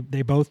reps that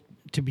they both,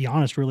 to be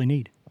honest, really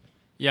need.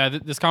 Yeah,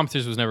 this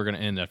competition was never going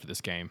to end after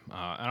this game.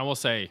 And I will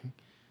say,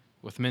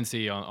 with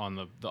Mincey on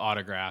the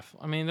autograph,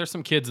 I mean, there's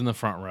some kids in the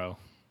front row.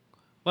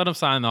 Let them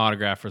sign the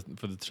autograph for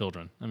the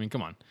children. I mean,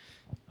 come on.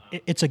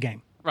 It's a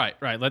game. Right.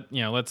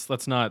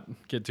 Let's not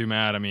get too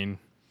mad. I mean,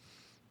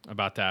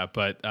 about that,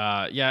 but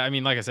yeah, I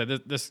mean, like I said,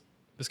 this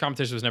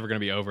competition was never going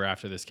to be over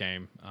after this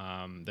game.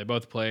 They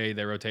both played,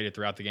 they rotated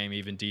throughout the game,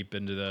 even deep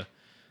into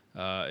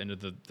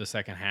the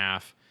second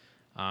half.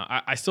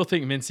 I still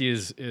think Mincey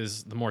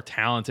is the more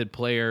talented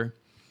player.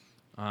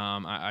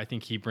 I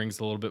think he brings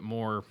a little bit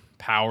more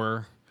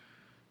power.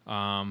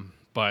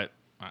 But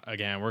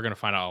again, we're going to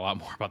find out a lot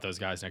more about those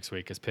guys next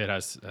week because Pitt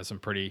has some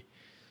pretty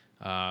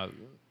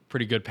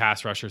good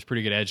pass rushers,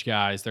 pretty good edge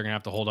guys. They're going to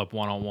have to hold up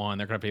one-on-one.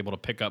 They're going to be able to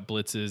pick up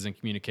blitzes and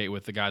communicate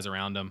with the guys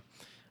around them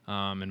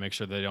and make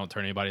sure they don't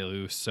turn anybody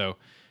loose. So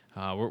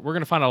we're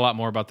going to find out a lot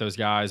more about those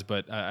guys.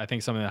 But I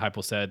think something that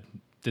Heupel said,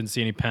 didn't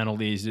see any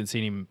penalties, didn't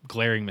see any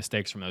glaring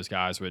mistakes from those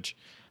guys, which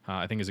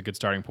I think is a good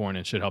starting point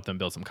and should help them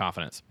build some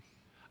confidence.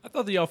 I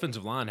thought the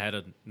offensive line had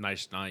a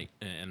nice night,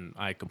 and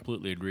I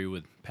completely agree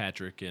with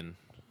Patrick. And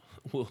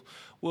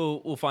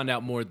we'll find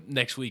out more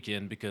next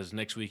weekend because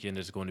next weekend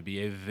is going to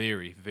be a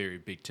very, very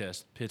big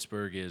test.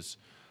 Pittsburgh is,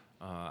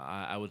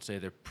 I would say,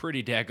 they're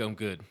pretty daggum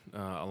good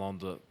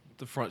along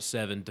the front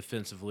seven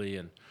defensively,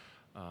 and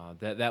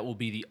that will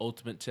be the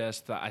ultimate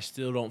test. I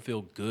still don't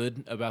feel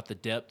good about the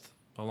depth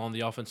along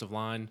the offensive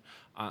line.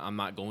 I'm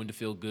not going to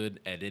feel good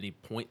at any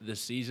point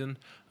this season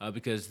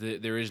because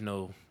there is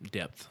no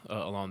depth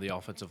along the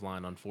offensive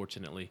line,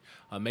 unfortunately.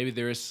 Maybe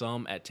there is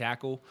some at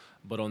tackle,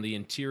 but on the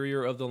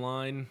interior of the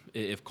line,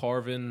 if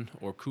Carvin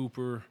or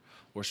Cooper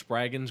or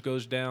Spraggins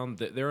goes down,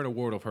 they're in a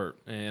world of hurt.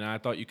 And I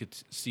thought you could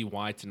see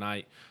why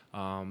tonight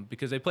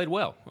because they played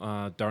well.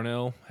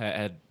 Darnell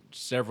had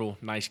several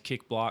nice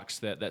kick blocks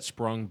that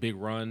sprung big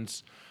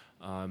runs.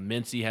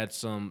 Mincy had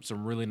some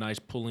really nice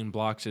pulling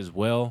blocks as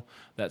well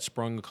that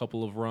sprung a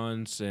couple of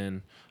runs,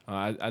 and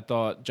I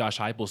thought Josh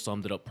Heupel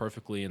summed it up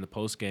perfectly in the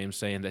postgame,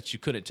 saying that you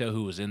couldn't tell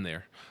who was in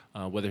there,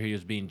 whether he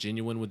was being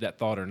genuine with that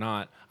thought or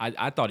not.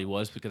 I thought he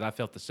was because I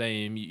felt the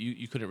same.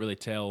 You couldn't really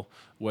tell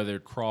whether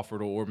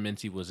Crawford or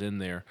Mincy was in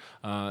there.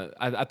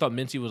 I thought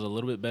Mincy was a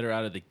little bit better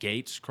out of the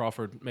gates.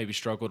 Crawford maybe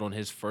struggled on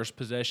his first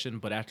possession,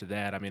 but after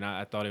that, I mean,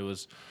 I thought it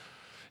was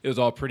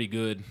all pretty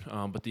good,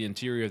 but the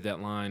interior of that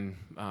line,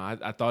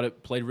 I thought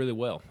it played really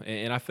well.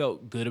 And I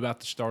felt good about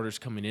the starters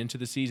coming into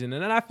the season.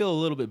 And then I feel a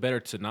little bit better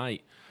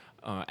tonight,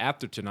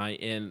 after tonight,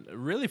 and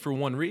really for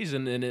one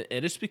reason, and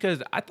it's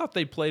because I thought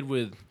they played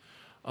with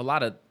a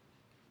lot of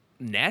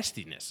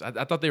nastiness.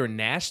 I thought they were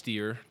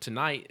nastier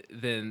tonight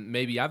than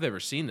maybe I've ever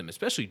seen them,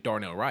 especially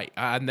Darnell Wright.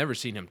 I've never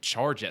seen him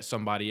charge at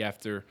somebody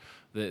after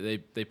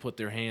they put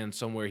their hand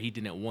somewhere he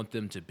didn't want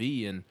them to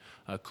be. And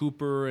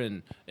Cooper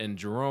and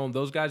Jerome,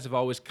 those guys have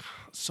always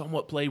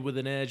somewhat played with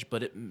an edge,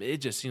 but it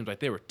just seems like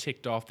they were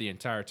ticked off the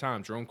entire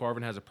time. Jerome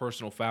Carvin has a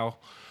personal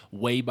foul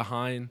way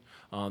behind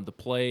the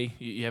play.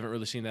 You haven't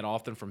really seen that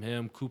often from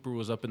him. Cooper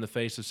was up in the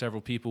face of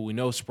several people. We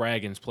know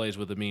Spraggins plays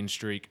with a mean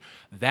streak.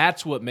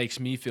 That's what makes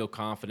me feel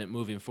confident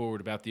moving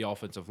forward about the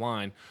offensive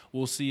line.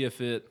 We'll see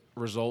if it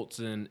results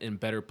in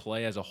better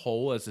play as a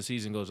whole as the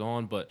season goes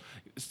on, but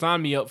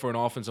sign me up for an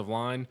offensive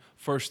line,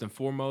 first and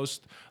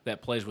foremost,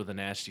 that plays with a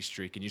nasty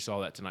streak, and you saw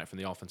that tonight from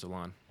the offensive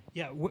line.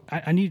 Yeah,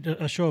 I need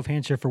a show of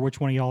hands here for which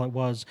one of y'all it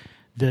was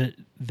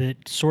that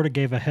sort of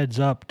gave a heads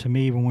up to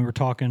me when we were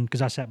talking,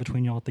 because I sat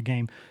between y'all at the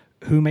game.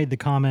 Who made the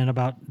comment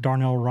about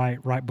Darnell Wright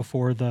right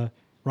before he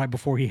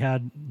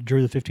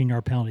drew the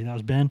 15-yard penalty? That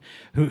was Ben,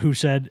 who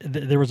said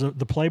there was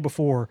the play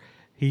before.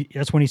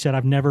 That's when he said,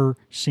 "I've never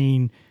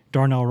seen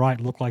Darnell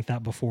Wright look like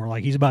that before.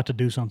 Like he's about to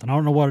do something. I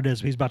don't know what it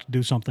is, but he's about to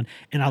do something."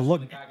 And I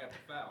looked.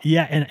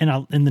 Yeah,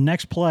 and in the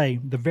next play,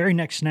 the very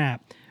next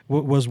snap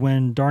was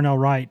when Darnell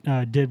Wright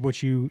did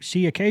what you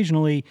see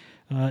occasionally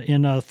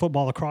in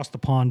football across the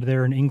pond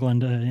there in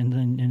England,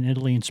 in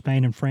Italy and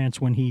Spain and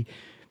France, when he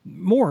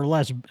more or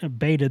less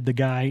baited the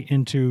guy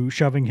into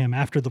shoving him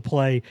after the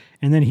play,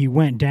 and then he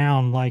went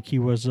down like he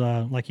was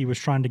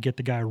trying to get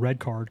the guy a red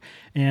card.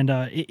 And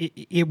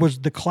it was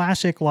the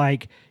classic,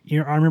 like, you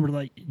know, I remember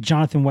like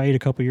Jonathan Wade a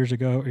couple years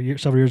ago, or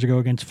several years ago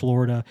against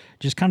Florida,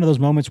 just kind of those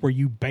moments where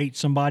you bait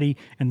somebody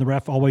and the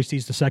ref always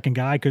sees the second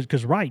guy,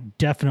 because Wright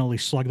definitely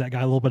slugged that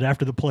guy a little bit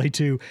after the play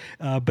too.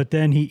 But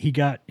then he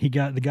got the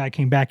guy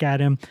came back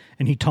at him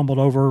and he tumbled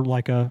over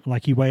like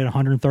he weighed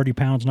 130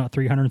 pounds, not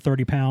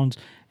 330 pounds.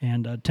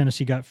 And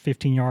Tennessee got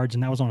 15 yards,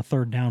 and that was on a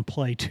third down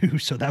play too.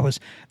 So that was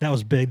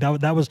big.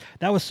 That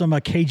was some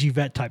KG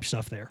vet type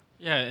stuff there.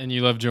 Yeah, and you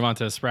love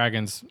Javonte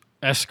Spraggins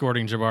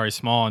escorting Jabari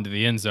Small into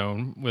the end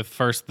zone with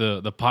first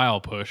the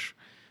pile push,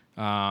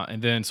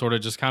 and then sort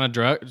of just kind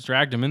of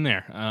dragged him in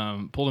there,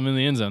 pulled him in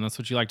the end zone. That's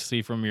what you like to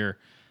see from your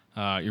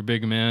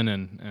big men,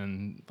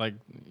 and like,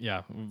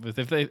 yeah,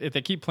 if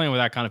they keep playing with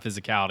that kind of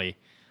physicality.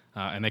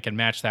 And they can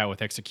match that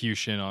with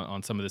execution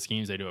on some of the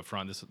schemes they do up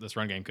front. This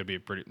run game could be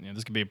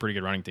this could be a pretty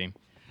good running team.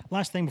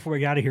 Last thing before we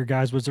get out of here,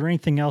 guys, was there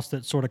anything else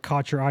that sort of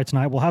caught your eye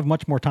tonight? We'll have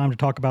much more time to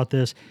talk about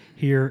this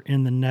here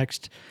in the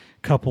next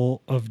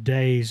couple of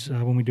days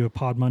when we do a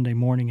pod Monday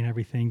morning and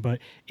everything. But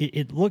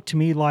it looked to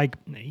me like,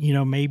 you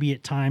know, maybe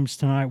at times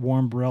tonight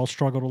Warren Burrell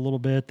struggled a little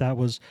bit. That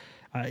was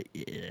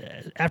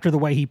after the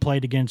way he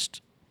played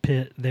against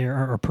Pitt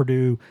there or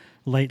Purdue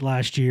late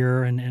last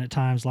year and at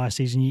times last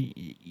season.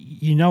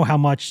 You know how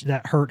much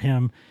that hurt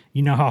him.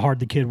 You know how hard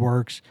the kid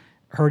works.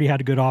 Heard he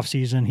had a good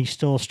offseason. He's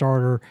still a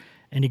starter,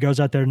 and he goes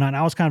out there tonight.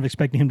 I was kind of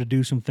expecting him to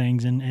do some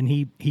things, and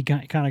he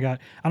kind of got,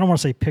 I don't want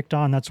to say picked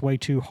on. That's way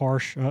too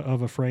harsh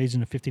of a phrase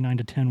in a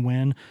 59-10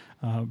 win.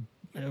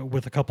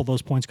 with a couple of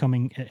those points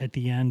coming at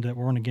the end that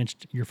weren't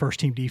against your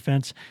first-team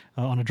defense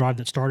on a drive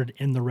that started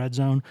in the red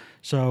zone.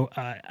 So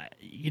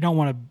you don't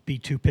want to be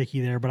too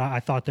picky there, but I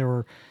thought there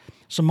were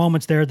some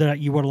moments there that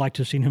you would have liked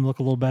to have seen him look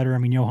a little better. I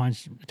mean, Johann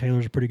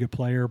Taylor's a pretty good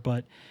player,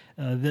 but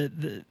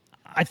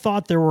I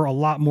thought there were a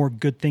lot more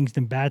good things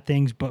than bad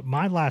things. But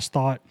my last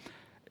thought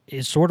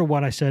is sort of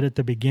what I said at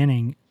the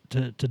beginning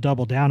to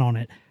double down on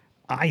it.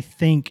 I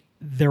think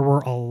there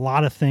were a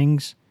lot of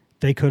things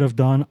they could have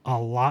done a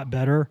lot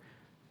better,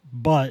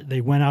 but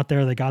they went out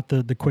there, they got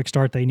the quick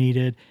start they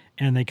needed,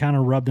 and they kind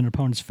of rubbed an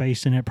opponent's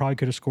face in it. Probably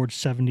could have scored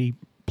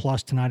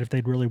 70-plus tonight if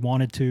they'd really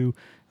wanted to,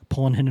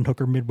 pulling Hendon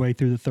Hooker midway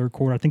through the third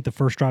quarter. I think the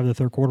first drive of the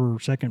third quarter or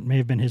second may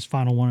have been his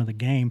final one of the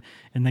game,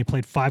 and they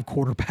played 5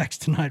 quarterbacks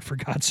tonight, for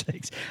God's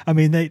sakes. I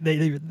mean,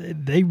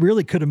 they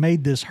really could have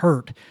made this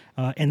hurt,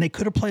 and they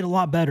could have played a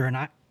lot better,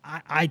 and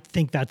I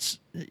think it's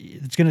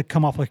going to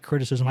come off like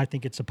criticism. I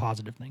think it's a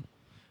positive thing.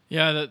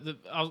 Yeah,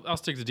 I'll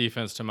stick to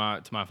defense to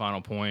my final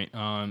point.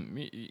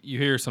 You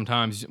hear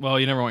sometimes, well,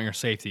 you never want your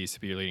safeties to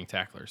be your leading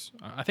tacklers.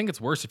 I think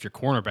it's worse if your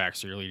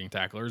cornerbacks are your leading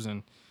tacklers.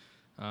 And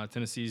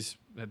Tennessee's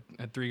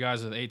had 3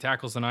 guys with 8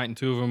 tackles tonight, and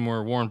 2 of them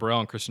were Warren Burrell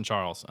and Christian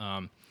Charles.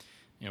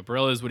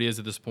 Burrell is what he is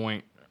at this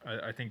point.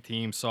 I think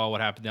teams saw what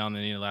happened down at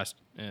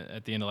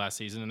the end of last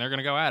season, and they're going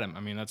to go at him. I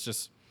mean, that's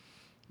just.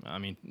 I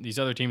mean, these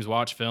other teams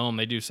watch film.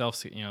 They do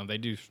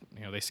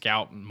they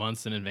scout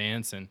months in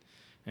advance and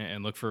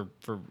look for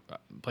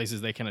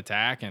places they can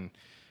attack, and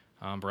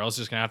Burrell's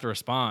just going to have to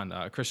respond.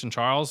 Christian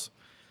Charles,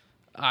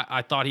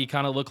 I thought he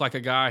kind of looked like a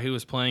guy who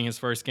was playing his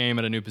first game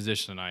at a new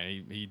position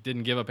tonight. He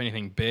didn't give up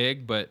anything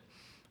big, but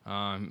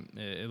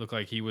it looked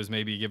like he was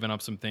maybe giving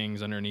up some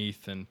things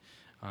underneath. And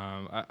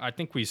I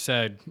think we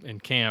said in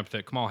camp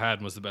that Kamal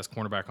Haddon was the best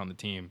cornerback on the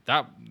team.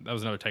 That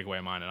was another takeaway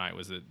of mine tonight,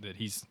 was that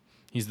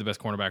he's the best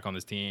cornerback on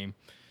this team.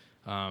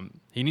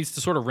 He needs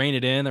to sort of rein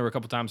it in. There were a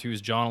couple times he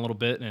was jawing a little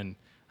bit, and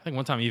I think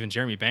one time even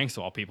Jeremy Banks,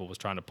 of all people, was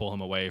trying to pull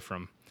him away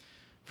from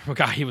a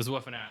guy he was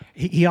woofing at.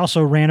 He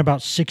also ran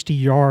about 60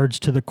 yards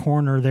to the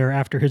corner there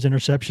after his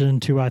interception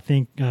to, I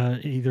think,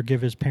 either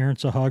give his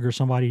parents a hug or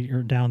somebody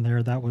down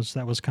there. That was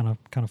kind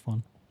of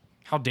fun.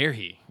 How dare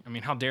he? I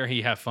mean, how dare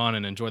he have fun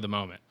and enjoy the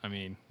moment? I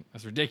mean,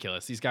 that's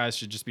ridiculous. These guys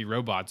should just be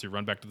robots who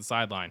run back to the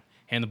sideline,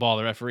 hand the ball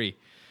to the referee.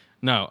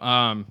 No.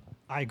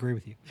 I agree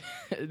with you.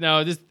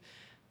 No, just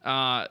we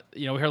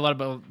heard a lot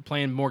about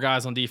playing more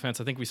guys on defense.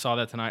 I think we saw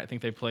that tonight. I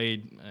think they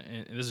played,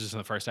 and this is just in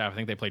the first half, I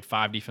think they played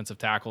 5 defensive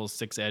tackles,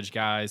 6 edge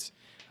guys.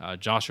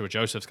 Joshua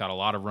Joseph's got a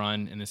lot of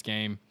run in this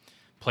game,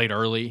 played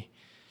early.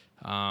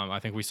 I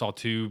think we saw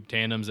 2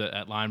 tandems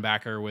at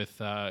linebacker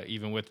with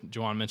even with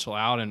Juwan Mitchell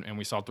out, and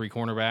we saw 3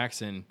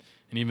 cornerbacks, and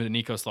even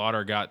Nico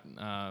Slaughter got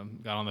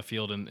on the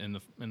field in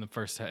the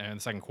first and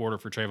the second quarter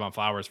for Trayvon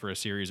Flowers for a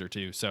series or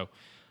 2. So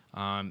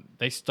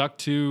they stuck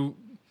to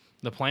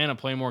the plan of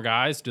playing more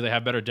guys. Do they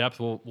have better depth?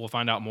 We'll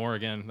find out more.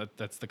 Again,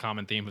 that's the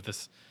common theme of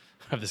this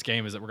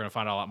game, is that we're going to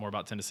find out a lot more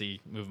about Tennessee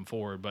moving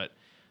forward. But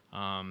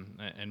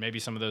and maybe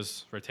some of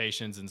those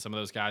rotations and some of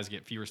those guys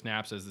get fewer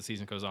snaps as the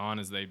season goes on,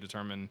 as they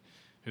determine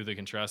who they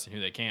can trust and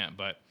who they can't.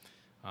 But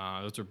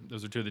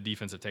those are 2 of the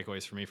defensive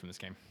takeaways for me from this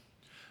game.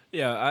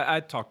 Yeah, I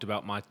talked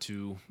about my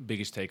 2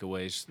 biggest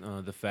takeaways.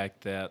 The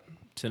fact that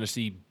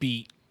Tennessee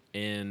beat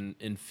an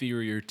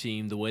inferior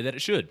team the way that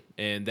it should,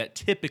 and that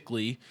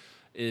typically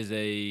is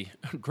a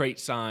great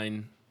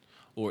sign,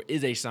 or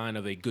is a sign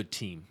of a good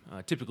team.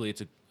 Typically,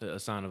 it's a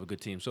sign of a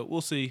good team. So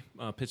we'll see.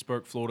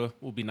 Pittsburgh, Florida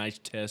will be nice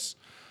tests,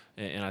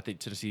 and I think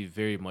Tennessee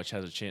very much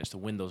has a chance to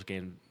win those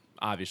games,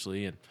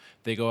 obviously. And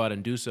if they go out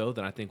and do so,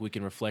 then I think we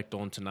can reflect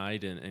on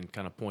tonight and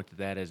kind of point to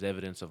that as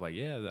evidence of, like,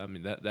 yeah, I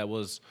mean, that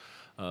was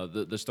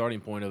the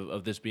starting point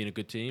of this being a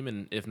good team.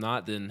 And if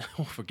not, then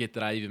we'll forget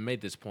that I even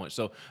made this point.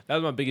 So that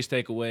was my biggest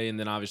takeaway. And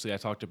then obviously I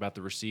talked about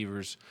the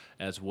receivers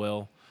as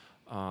well.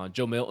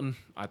 Joe Milton,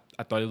 I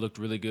thought he looked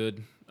really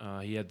good.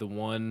 He had the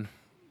one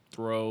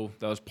throw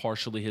that was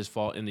partially his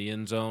fault in the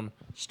end zone.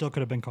 Still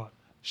could have been caught.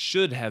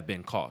 Should have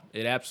been caught.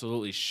 It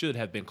absolutely should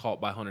have been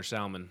caught by Hunter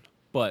Salmon.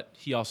 But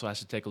he also has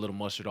to take a little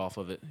mustard off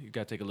of it. You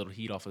got to take a little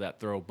heat off of that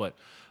throw. But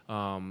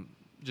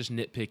just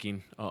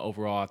nitpicking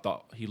overall, I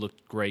thought he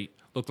looked great.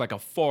 Looked like a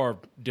far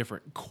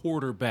different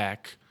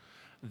quarterback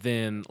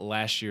than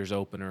last year's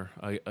opener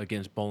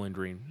against Bowling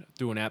Green.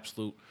 Threw an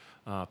absolute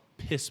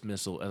piss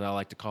missile, as I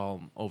like to call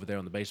him, over there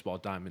on the baseball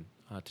diamond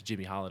to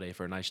Jimmy Holiday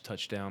for a nice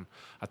touchdown.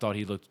 I thought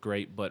he looked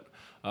great. But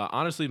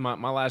honestly, my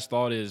last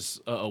thought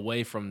is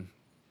away from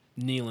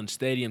Neyland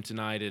Stadium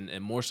tonight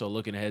and more so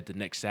looking ahead to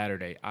next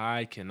Saturday.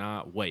 I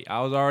cannot wait.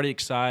 I was already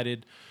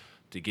excited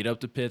to get up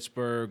to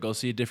Pittsburgh, go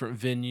see a different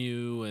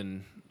venue,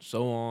 and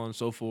so on and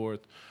so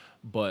forth.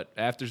 But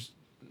after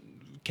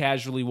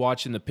casually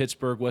watching the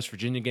Pittsburgh-West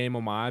Virginia game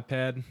on my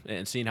iPad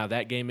and seeing how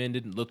that game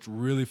ended, it looked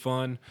really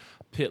fun.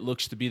 Pitt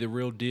looks to be the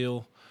real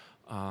deal.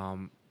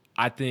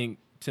 I think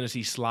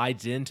Tennessee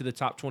slides into the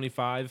top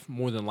 25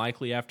 more than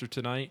likely after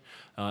tonight.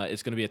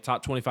 It's going to be a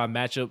top 25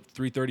 matchup,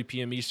 3:30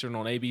 p.m. Eastern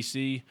on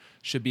ABC.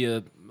 Should be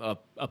a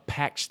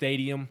packed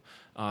stadium.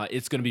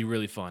 It's going to be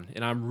really fun,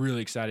 and I'm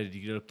really excited to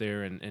get up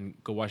there and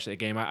go watch that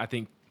game. I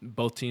think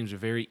both teams are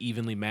very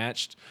evenly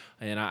matched,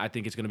 and I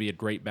think it's going to be a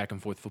great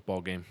back-and-forth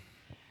football game.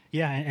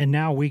 Yeah, and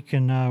now we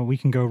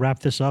can go wrap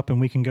this up, and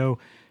we can go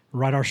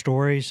write our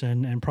stories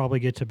and probably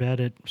get to bed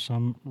at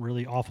some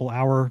really awful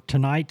hour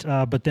tonight.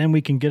 But then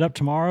we can get up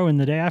tomorrow and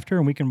the day after,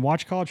 and we can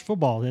watch college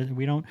football.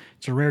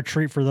 It's a rare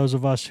treat for those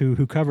of us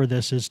who cover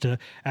this, is to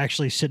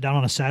actually sit down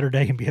on a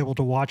Saturday and be able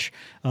to watch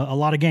a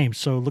lot of games.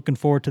 So looking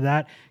forward to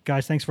that.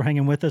 Guys, thanks for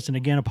hanging with us. And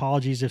again,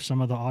 apologies if some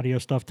of the audio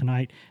stuff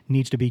tonight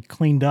needs to be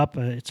cleaned up.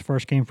 It's the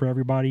first game for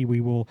everybody. We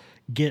will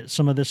get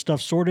some of this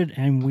stuff sorted,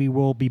 and we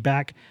will be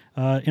back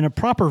in a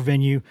proper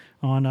venue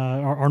on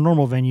our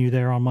normal venue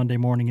there on Monday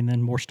morning, and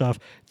then more stuff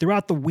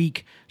throughout the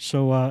week.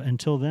 So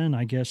until then,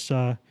 I guess,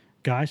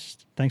 guys,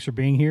 thanks for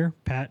being here.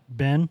 Pat,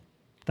 Ben,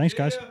 thanks,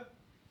 guys.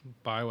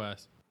 Bye,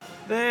 Wes.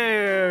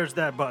 There's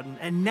that button.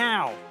 And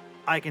now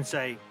I can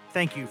say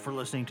thank you for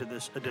listening to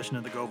this edition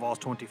of the Go Vols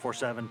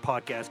 24/7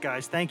 podcast.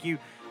 Guys, thank you.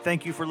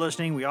 Thank you for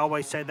listening. We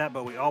always say that,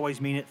 but we always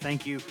mean it.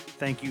 Thank you,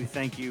 thank you,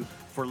 thank you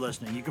for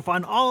listening. You can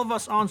find all of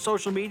us on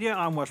social media.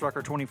 I'm Wes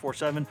Rucker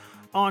 24/7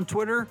 on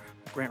Twitter.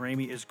 Grant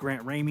Ramey is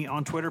Grant Ramey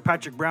on Twitter.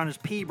 Patrick Brown is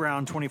P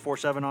Brown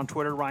 24/7 on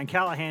Twitter. Ryan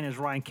Callahan is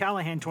Ryan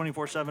Callahan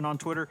 24/7 on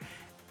Twitter.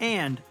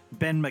 And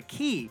Ben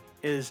McKee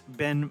is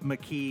Ben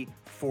McKee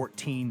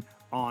 14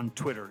 on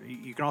Twitter.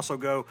 You can also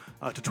go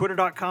to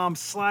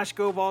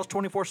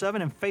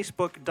twitter.com/GoVols247 and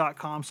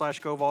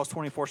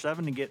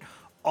facebook.com/GoVols247 to get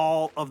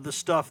all of the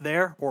stuff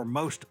there, or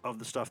most of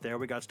the stuff there.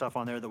 We got stuff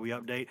on there that we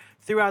update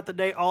throughout the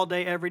day, all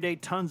day, every day.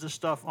 Tons of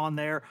stuff on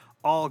there,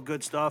 all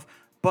good stuff.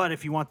 But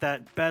if you want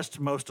that best,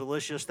 most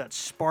delicious, that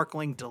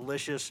sparkling,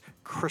 delicious,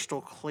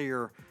 crystal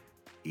clear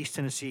East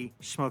Tennessee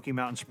Smoky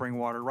Mountain spring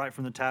water right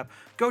from the tap,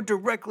 go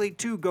directly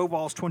to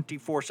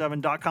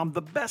GoVols247.com,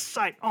 the best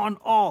site on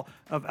all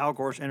of Al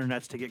Gore's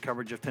internets to get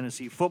coverage of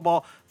Tennessee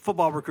football,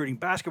 football recruiting,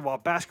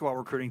 basketball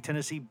recruiting,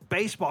 Tennessee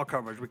baseball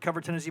coverage. We cover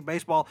Tennessee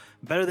baseball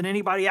better than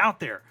anybody out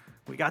there.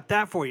 We got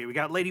that for you. We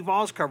got Lady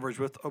Vols coverage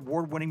with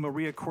award-winning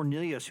Maria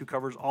Cornelius, who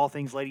covers all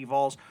things Lady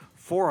Vols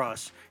for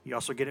us. You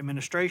also get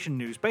administration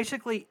news.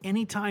 Basically,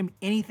 anytime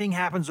anything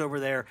happens over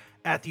there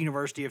at the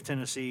University of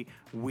Tennessee,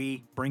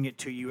 we bring it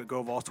to you at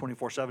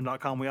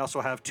GoVols247.com. We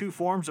also have two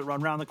forums that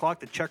run around the clock,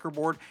 the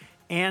Checkerboard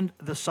and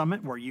the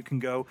Summit, where you can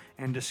go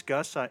and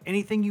discuss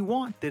anything you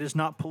want that is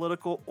not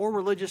political or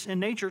religious in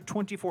nature,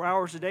 24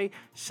 hours a day,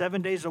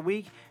 7 days a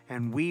week,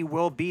 and we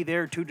will be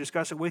there to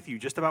discuss it with you.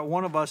 Just about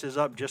one of us is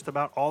up just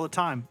about all the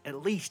time,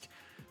 at least,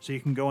 so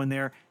you can go in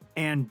there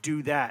and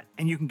do that.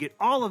 And you can get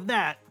all of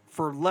that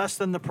for less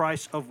than the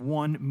price of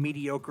one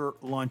mediocre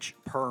lunch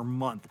per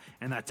month,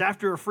 and that's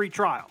after a free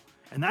trial,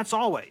 and that's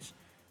always.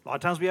 A lot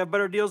of times we have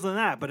better deals than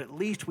that, but at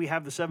least we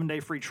have the 7-day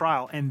free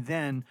trial, and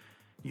then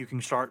you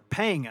can start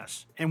paying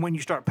us. And when you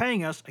start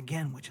paying us,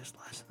 again, which is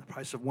less than the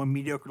price of one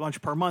mediocre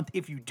lunch per month,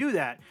 if you do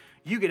that,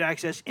 you get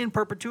access in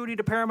perpetuity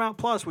to Paramount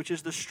Plus, which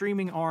is the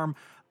streaming arm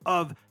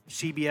of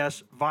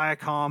CBS,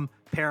 Viacom,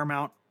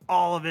 Paramount,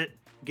 all of it.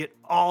 Get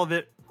all of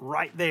it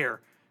right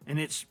there.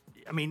 And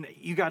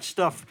you got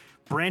stuff,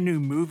 brand new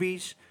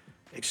movies,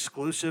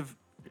 exclusive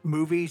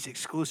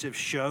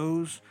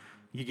shows.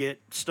 You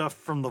get stuff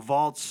from the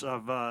vaults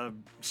of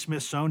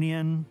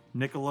Smithsonian,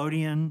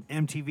 Nickelodeon,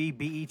 MTV,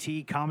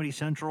 BET, Comedy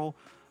Central,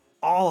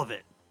 all of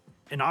it.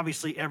 And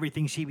obviously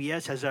everything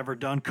CBS has ever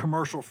done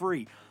commercial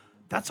free.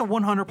 That's a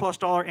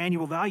 $100+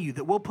 annual value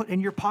that we'll put in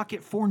your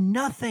pocket for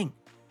nothing.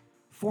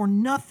 For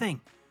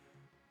nothing.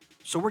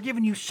 So we're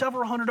giving you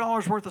several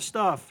 $100s worth of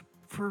stuff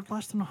for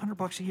less than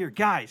 $100 a year.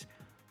 Guys,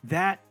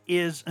 that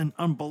is an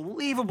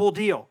unbelievable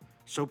deal.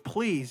 So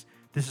please,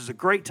 this is a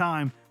great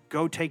time.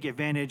 Go take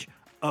advantage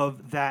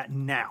of that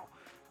now.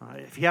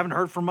 If you haven't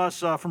heard from us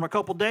from a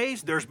couple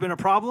days, there's been a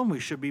problem. We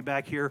should be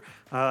back here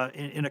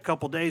in a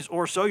couple days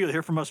or so. You'll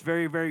hear from us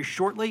very, very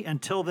shortly.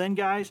 Until then,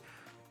 guys,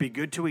 be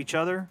good to each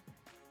other.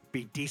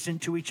 Be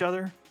decent to each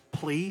other.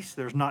 Please.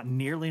 There's not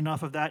nearly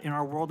enough of that in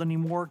our world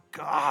anymore.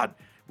 God,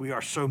 we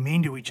are so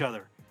mean to each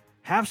other.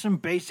 Have some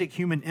basic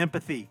human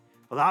empathy.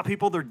 Allow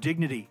people their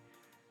dignity.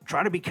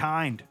 Try to be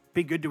kind.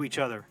 Be good to each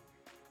other.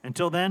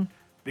 Until then,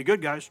 be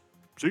good, guys.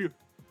 See you.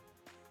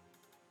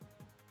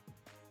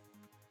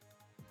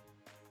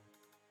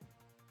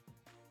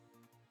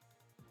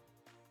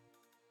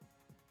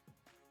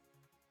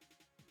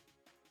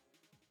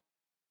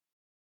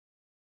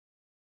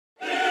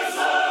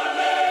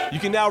 You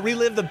can now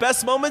relive the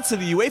best moments of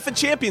the UEFA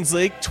Champions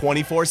League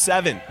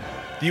 24/7.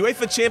 The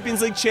UEFA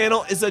Champions League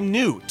channel is a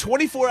new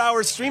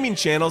 24-hour streaming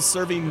channel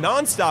serving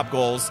non-stop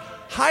goals,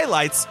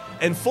 highlights,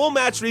 and full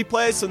match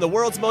replays from the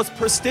world's most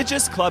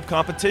prestigious club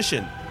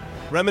competition.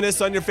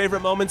 Reminisce on your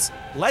favorite moments,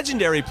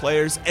 legendary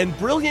players, and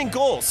brilliant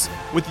goals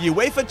with the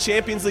UEFA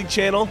Champions League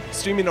channel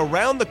streaming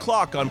around the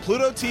clock on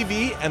Pluto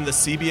TV and the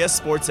CBS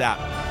Sports app.